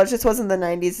 in college, this wasn't the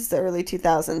 90s, it's the early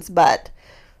 2000s, but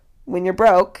when you're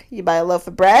broke, you buy a loaf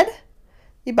of bread,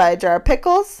 you buy a jar of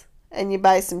pickles, and you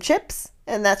buy some chips,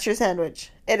 and that's your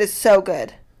sandwich. It is so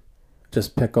good.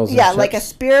 Just pickles and Yeah, chips? like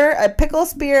a pickle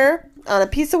spear on a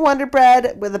piece of Wonder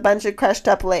Bread with a bunch of crushed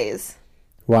up Lay's.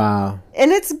 Wow.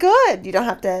 And it's good. You don't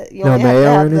have to. You No only have to mayo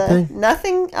or have anything?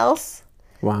 nothing else.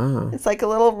 Wow. It's like a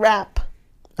little wrap.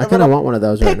 I kind of want one of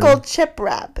those right now. Pickled chip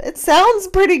wrap. It sounds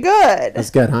pretty good. That's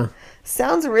good, huh?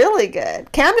 Sounds really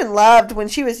good. Camden loved when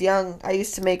she was young. I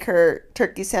used to make her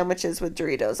turkey sandwiches with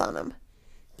Doritos on them.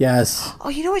 Yes. Oh,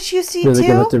 you know what she used to eat Really too?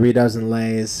 good with Doritos and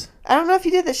Lay's. I don't know if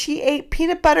you did this. She ate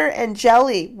peanut butter and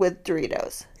jelly with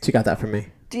Doritos. She got that from me.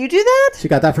 Do you do that? She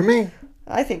got that from me.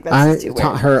 I think that's I just too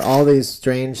taught weird. her all these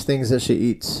strange things that she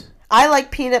eats. I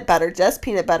like peanut butter, just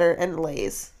peanut butter and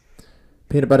Lay's.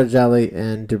 Peanut butter jelly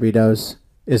and Doritos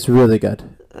is really good.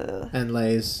 And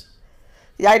Lay's.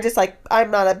 Yeah,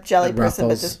 I'm not a jelly And person,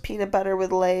 but Ruffles. just peanut butter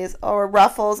with Lay's. Or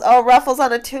Ruffles. Oh, Ruffles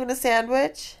on a tuna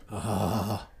sandwich.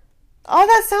 Oh. Oh,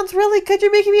 that sounds really good.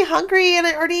 You're making me hungry, and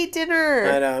I already ate dinner.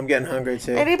 I know, I'm getting hungry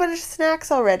too. I need a bunch of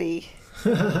snacks already.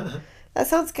 That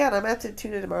sounds good. I'm going to have to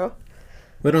tuna tomorrow.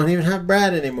 We don't even have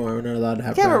bread anymore. We're not allowed to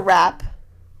have We have a bread. wrap.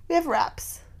 We have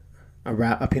wraps.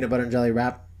 A peanut butter and jelly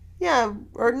wrap. Yeah,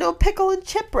 or no pickle and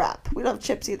chip wrap. We don't have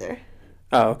chips either.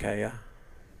 Oh, okay, yeah.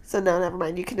 So no, never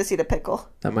mind. You can just eat a pickle.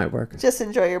 That might work. Just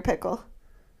enjoy your pickle.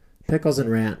 Pickles and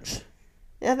ranch.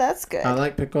 Yeah, that's good. I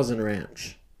like pickles and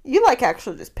ranch. You like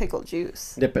actually just pickle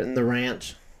juice. Dip it in the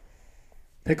ranch.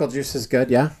 Pickle juice is good,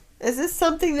 yeah? Is this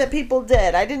something that people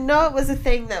did? I didn't know it was a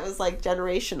thing that was like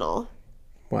generational.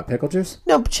 What, pickle juice?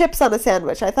 No, chips on a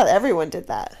sandwich. I thought everyone did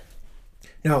that.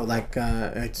 No, like,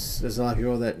 there's a lot of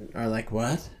people that are like,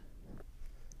 what?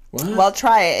 What? Well,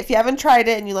 try it. If you haven't tried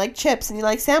it and you like chips and you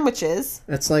like sandwiches.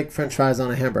 It's like French fries on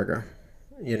a hamburger.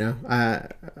 I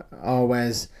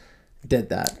always did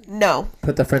that. No.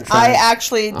 Put the French I fries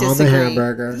actually on disagree. the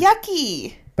hamburger.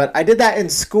 Yucky. But I did that in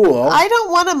school. I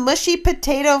don't want a mushy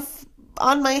potato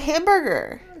on my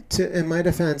hamburger. In my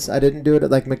defense, I didn't do it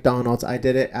at like McDonald's. I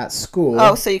did it at school.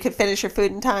 Oh, so you could finish your food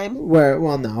in time?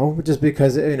 No, just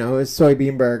because, it's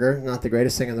soybean burger, not the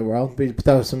greatest thing in the world. But you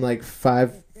throw some like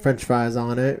 5 French fries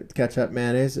on it, ketchup,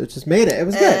 mayonnaise. It just made it. It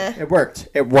was good. It worked.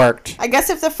 It worked. I guess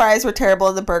if the fries were terrible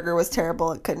and the burger was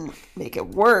terrible, it couldn't make it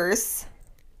worse.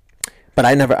 But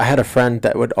I had a friend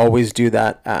that would always do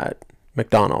that at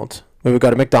McDonald's. We would go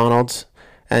to McDonald's,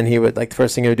 and he would, the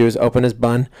first thing he would do is open his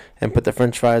bun and put the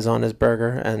French fries on his burger,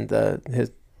 and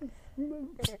his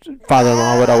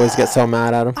father-in-law would always get so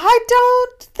mad at him. I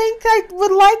don't think I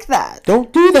would like that.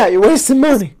 Don't do that. You're wasting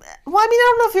money. Well, I mean,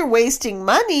 I don't know if you're wasting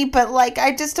money, but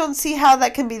I just don't see how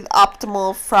that can be the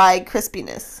optimal fried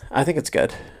crispiness. I think it's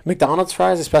good. McDonald's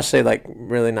fries, especially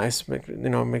really nice,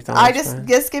 McDonald's I fries.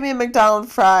 just give me a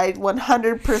McDonald's fried,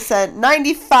 100%,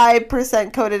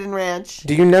 95% coated in ranch.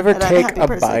 Do you never And I'm a take happy a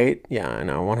person. bite? Yeah, I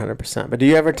know, 100%. But do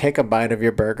you ever take a bite of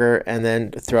your burger and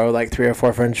then throw 3 or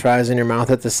 4 French fries in your mouth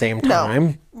at the same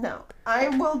time? No. I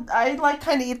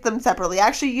kind of eat them separately.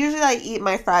 Actually, usually I eat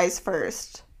my fries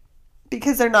first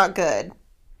because they're not good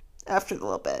after a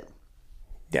little bit.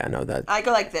 Yeah, no, that. I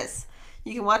go like this.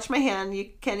 You can watch my hand.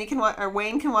 Kenny can watch, or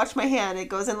Wayne can watch my hand. It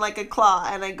goes in like a claw,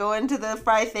 and I go into the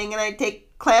fry thing, and I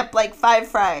clamp like 5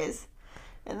 fries,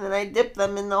 and then I dip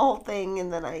them in the whole thing,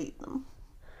 and then I eat them.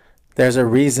 There's a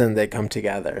reason they come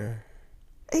together.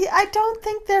 I don't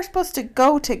think they're supposed to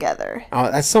go together.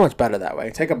 Oh, that's so much better that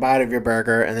way. Take a bite of your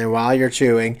burger, and then while you're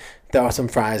chewing, throw some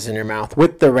fries in your mouth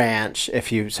with the ranch,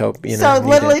 if you so you know. So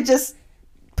literally just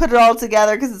put it all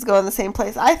together because it's going the same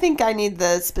place. I think I need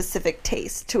the specific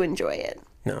taste to enjoy it.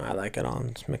 No, I like it all.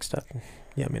 It's mixed up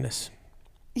yumminess.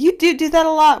 You do that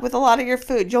a lot with a lot of your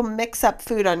food. You'll mix up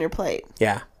food on your plate.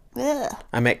 Yeah. Ugh.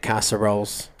 I make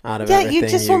casseroles out of everything Yeah, you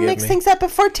just will give mix me. things up.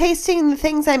 Before tasting the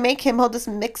things I make him, he'll just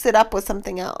mix it up with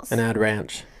something else. And add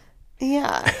ranch.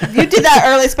 Yeah. You did that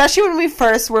early, especially when we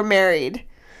first were married.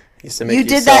 Used to make You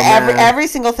did so that mad. every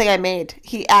single thing I made.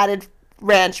 He added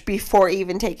ranch before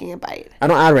even taking a bite. I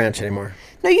don't add ranch anymore.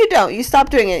 No, you don't. You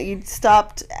stopped doing it. You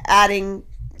stopped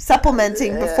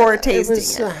supplementing before tasting It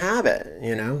was a habit,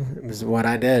 you know. It was what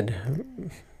I did.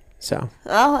 So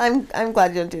Well, I'm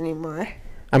glad you don't do it anymore.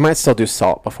 I might still do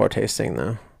salt before tasting,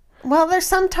 though. Well, there's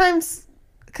sometimes,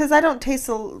 because I don't taste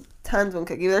tons when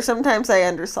cooking. There's sometimes I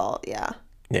undersalt, yeah.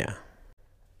 Yeah.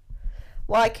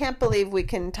 Well, I can't believe we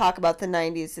can talk about the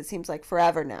 90s. It seems like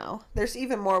forever now. There's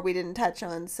even more we didn't touch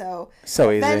on. So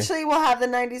So easy. eventually we'll have the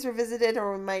 90s revisited,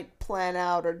 or we might plan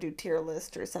out or do tier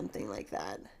list or something like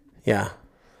that. Yeah.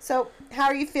 So how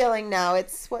are you feeling now?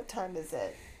 What time is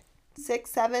it? 6,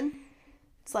 7?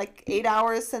 It's like 8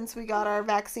 hours since we got our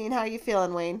vaccine. How are you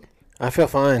feeling, Wayne? I feel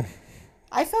fine.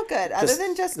 I feel good, other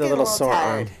than just the getting a little little sore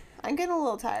tired. arm. I'm getting a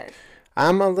little tired.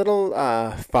 I'm a little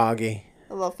foggy,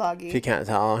 A little if foggy. you can't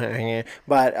tell.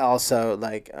 But also,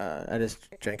 like, I just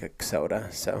drank a soda,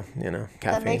 so, you know,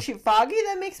 caffeine. That makes you foggy?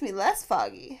 That makes me less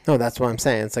foggy. No, that's what I'm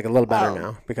saying. It's like a little better Oh.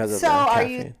 now because of So the are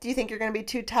caffeine. do you think you're going to be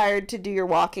too tired to do your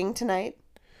walking tonight?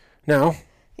 No.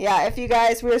 Yeah, if you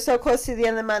guys, we're so close to the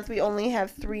end of the month, we only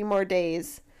have 3 more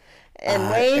days. And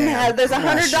I Wayne am there's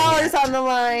crushing $100 it. on the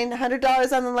line.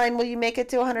 $100 on the line. Will you make it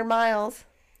to 100 miles?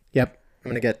 Yep.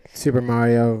 I'm going to get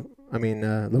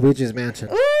Luigi's Mansion.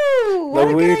 Ooh, what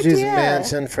a good Luigi's idea.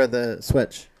 Mansion for the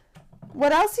Switch.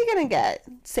 What else are you going to get?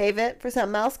 Save it for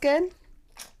something else good?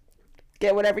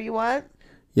 Get whatever you want?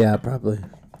 Yeah, probably.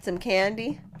 Some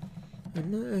candy?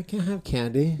 I can't have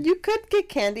candy. You could get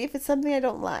candy if it's something I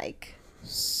don't like.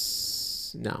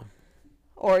 No.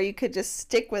 Or you could just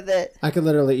stick with it. I could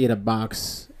literally eat a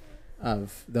box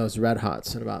of those Red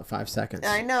Hots in about 5 seconds.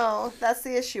 I know. That's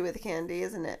the issue with candy,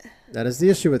 isn't it? That is the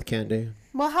issue with candy.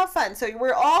 Well, how fun.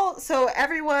 So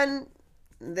everyone,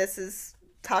 this is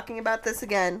talking about this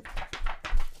again.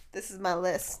 This is my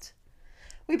list.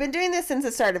 We've been doing this since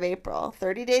the start of April.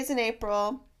 30 days in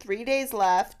April, 3 days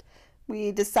left.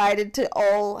 We decided to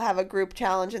all have a group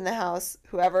challenge in the house.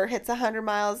 Whoever hits 100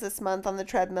 miles this month on the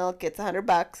treadmill gets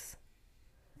 $100.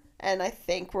 And I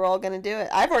think we're all going to do it.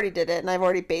 I've already did it, and I've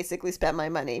already basically spent my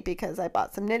money because I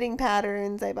bought some knitting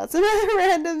patterns. I bought some other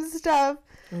random stuff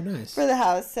Oh, nice. for the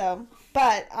house. So,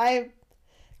 but I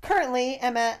currently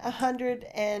am at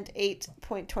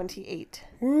 108.28.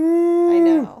 Woo! I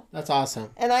know. That's awesome.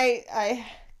 And I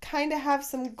kind of have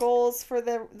some goals for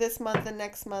this month and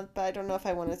next month, but I don't know if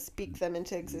I want to speak them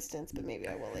into existence, but maybe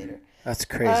I will later. That's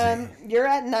crazy. You're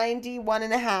at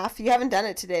 91.5. You haven't done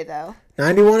it today, though.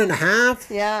 91 and a half?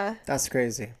 Yeah. That's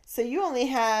crazy. So you only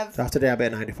have... So after today, I'll be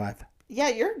at 95. Yeah,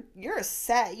 you're a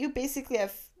set. You basically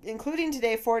have, including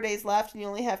today, 4 days left, and you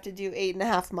only have to do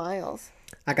 8.5 miles.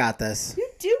 I got this. You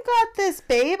do got this,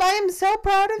 babe. I am so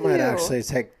proud of Might you. actually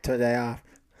take today off.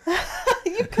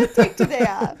 You could take today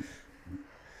off.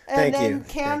 And Thank then you. Thank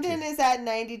Camden you. is at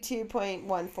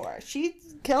 92.14.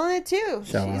 She's killing it too.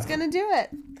 Show She's off. going to do it.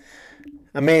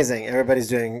 Amazing. Everybody's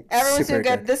doing Everyone's super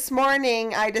doing good. This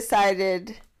morning I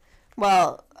decided,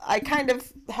 I kind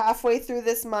of halfway through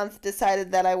this month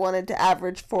decided that I wanted to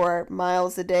average 4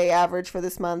 miles a day average for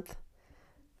this month.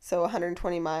 So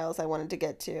 120 miles I wanted to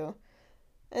get to.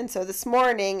 And so this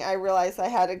morning I realized I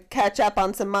had to catch up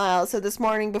on some miles. So this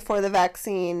morning before the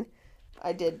vaccine,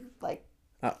 I did like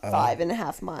Uh-oh.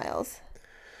 5.5 miles.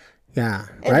 Yeah.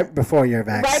 And right before your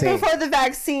vaccine. Right before the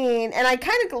vaccine. And I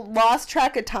kind of lost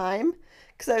track of time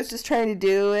because I was just trying to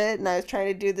do it. And I was trying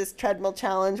to do this treadmill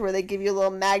challenge where they give you a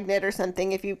little magnet or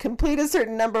something if you complete a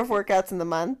certain number of workouts in the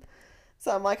month.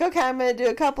 So I'm like, okay, I'm going to do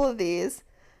a couple of these.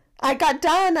 I got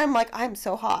done. I'm like, I'm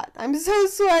so hot. I'm so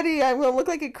sweaty. I'm going to look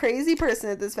like a crazy person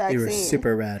at this vaccine. You were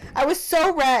super red. I was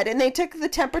so red. And they took the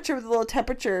temperature with a little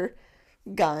temperature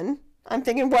gun. I'm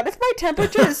thinking, what if my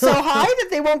temperature is so high that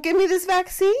they won't give me this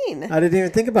vaccine? I didn't even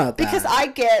think about that. Because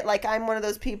I'm one of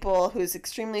those people who's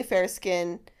extremely fair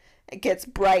skinned it gets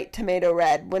bright tomato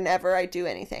red whenever I do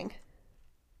anything.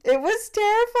 It was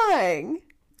terrifying.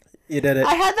 You did it.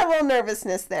 I had that little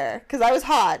nervousness there because I was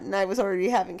hot and I was already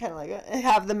having kind of like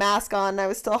have the mask on. And I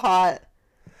was still hot.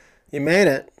 You made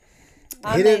it.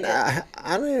 I He made didn't. it.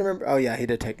 I don't even remember. Oh yeah, he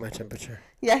did take my temperature.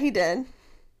 Yeah, he did.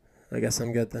 I guess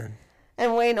I'm good then.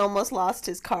 And Wayne almost lost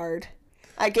his card.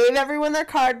 I gave everyone their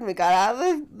card and we got out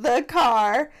of the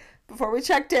car before we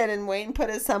checked in, and Wayne put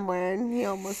it somewhere and he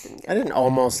almost didn't get it. I didn't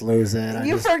almost lose it.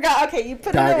 You forgot. Okay, you put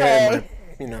it dug away.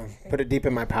 in my, put it deep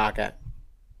in my pocket.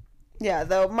 Yeah,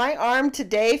 though my arm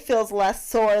today feels less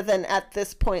sore than at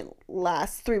this point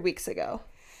last 3 weeks ago.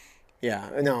 Yeah,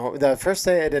 no, the first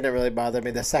day it didn't really bother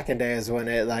me. The second day is when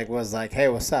it was like, hey,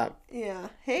 what's up? Yeah.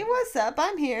 Hey, what's up?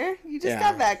 I'm here. You just Yeah.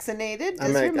 got vaccinated.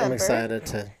 Just remember. I'm excited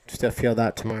to feel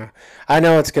that tomorrow. I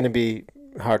know it's going to be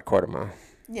hardcore tomorrow.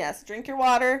 Yes, drink your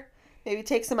water. Maybe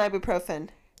take some ibuprofen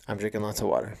I'm drinking lots of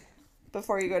water.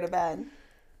 before you go to bed.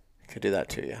 Could do that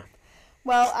too, yeah.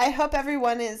 Well, I hope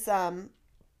everyone is,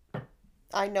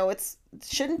 I know it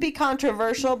shouldn't be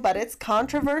controversial, but it's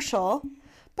controversial.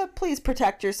 But please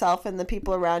protect yourself and the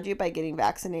people around you by getting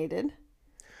vaccinated.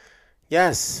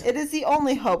 Yes. It is the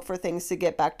only hope for things to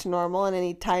get back to normal in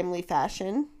any timely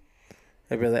fashion.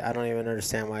 I don't even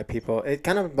understand why people, it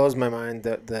kind of blows my mind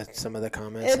that some of the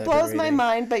comments. It blows my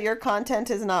mind, but your content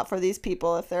is not for these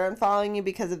people. If they're unfollowing you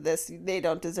because of this, they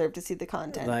don't deserve to see the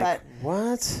content. Like, but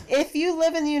what? if you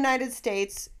live in the United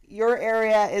States, your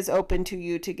area is open to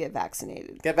you to get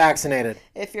vaccinated. Get vaccinated.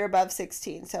 If you're above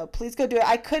 16. So please go do it.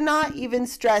 I could not even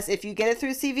stress, if you get it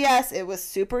through CVS, it was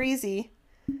super easy.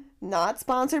 Not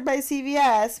sponsored by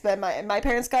CVS, but my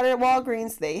parents got it at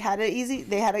Walgreens. They had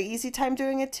an easy time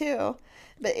doing it too.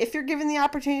 But if you're given the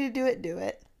opportunity to do it, do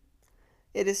it.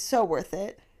 It is so worth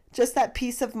it. Just that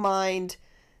peace of mind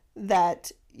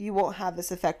that you won't have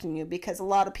this affecting you, because a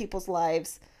lot of people's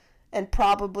lives, and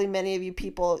probably many of you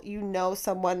people, you know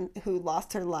someone who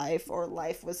lost her life or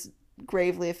life was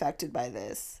gravely affected by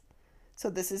this.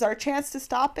 So this is our chance to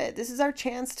stop it. This is our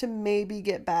chance to maybe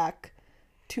get back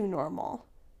to normal.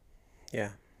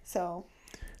 Yeah. So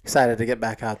Excited to get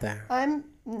back out there. I'm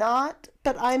not,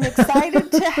 but I'm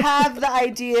excited to have the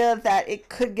idea that it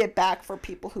could get back for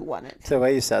people who want it. The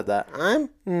way you said that, I'm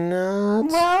not.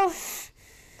 Well,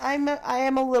 I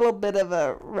am a little bit of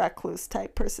a recluse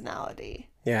type personality.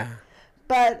 Yeah.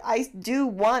 But I do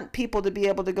want people to be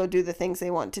able to go do the things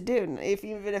they want to do.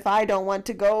 Even if I don't want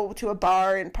to go to a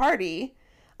bar and party,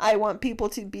 I want people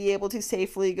to be able to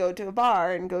safely go to a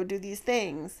bar and go do these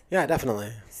things. Yeah,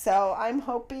 definitely. So I'm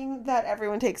hoping that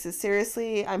everyone takes this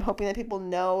seriously. I'm hoping that people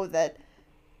know that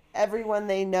everyone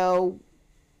they know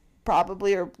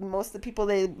probably, or most of the people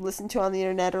they listen to on the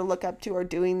internet or look up to, are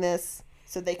doing this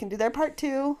so they can do their part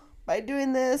too by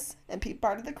doing this and be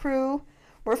part of the crew.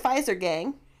 We're Pfizer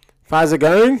gang. Pfizer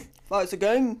gang? Pfizer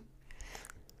gang.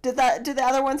 Do the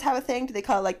other ones have a thing? Do they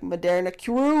call it like Moderna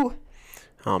crew?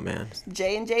 Oh, man.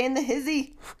 J&J and the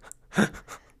Hizzy.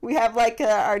 We have like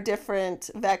our different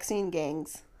vaccine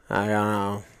gangs. I don't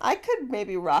know. I could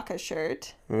maybe rock a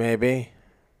shirt Maybe.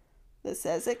 that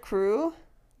says it, crew,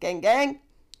 gang gang.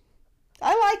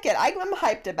 I like it. I'm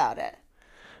hyped about it.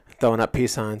 Throwing up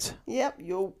peace signs. Yep,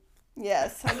 yo.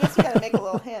 Yes, I guess we gotta make a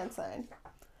little hand sign.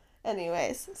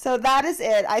 Anyways, so that is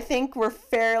it. I think we're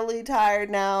fairly tired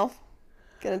now.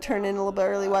 Gonna turn in a little bit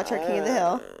early, watch our King of the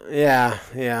Hill.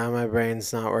 Yeah, my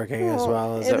brain's not working as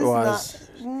well as it is was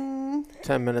not,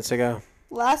 10 minutes ago.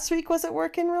 last week, was it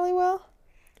working really well?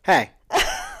 Hey.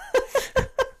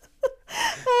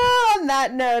 On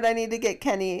that note, I need to get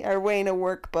Kenny or Wayne a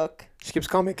workbook. She keeps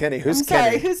calling me Kenny. Who's I'm Kenny?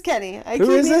 sorry, who's Kenny?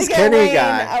 Who is this need to get Kenny Wayne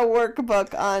guy? a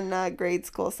workbook on grade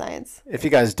school science. If you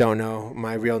guys don't know,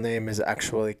 my real name is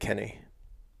actually Kenny.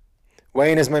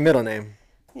 Wayne is my middle name.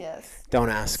 Yes. Don't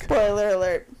ask. Spoiler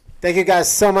alert. Thank you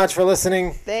guys so much for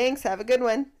listening. Thanks. Have a good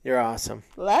one. You're awesome.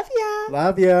 Love ya.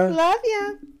 Love ya. Love ya.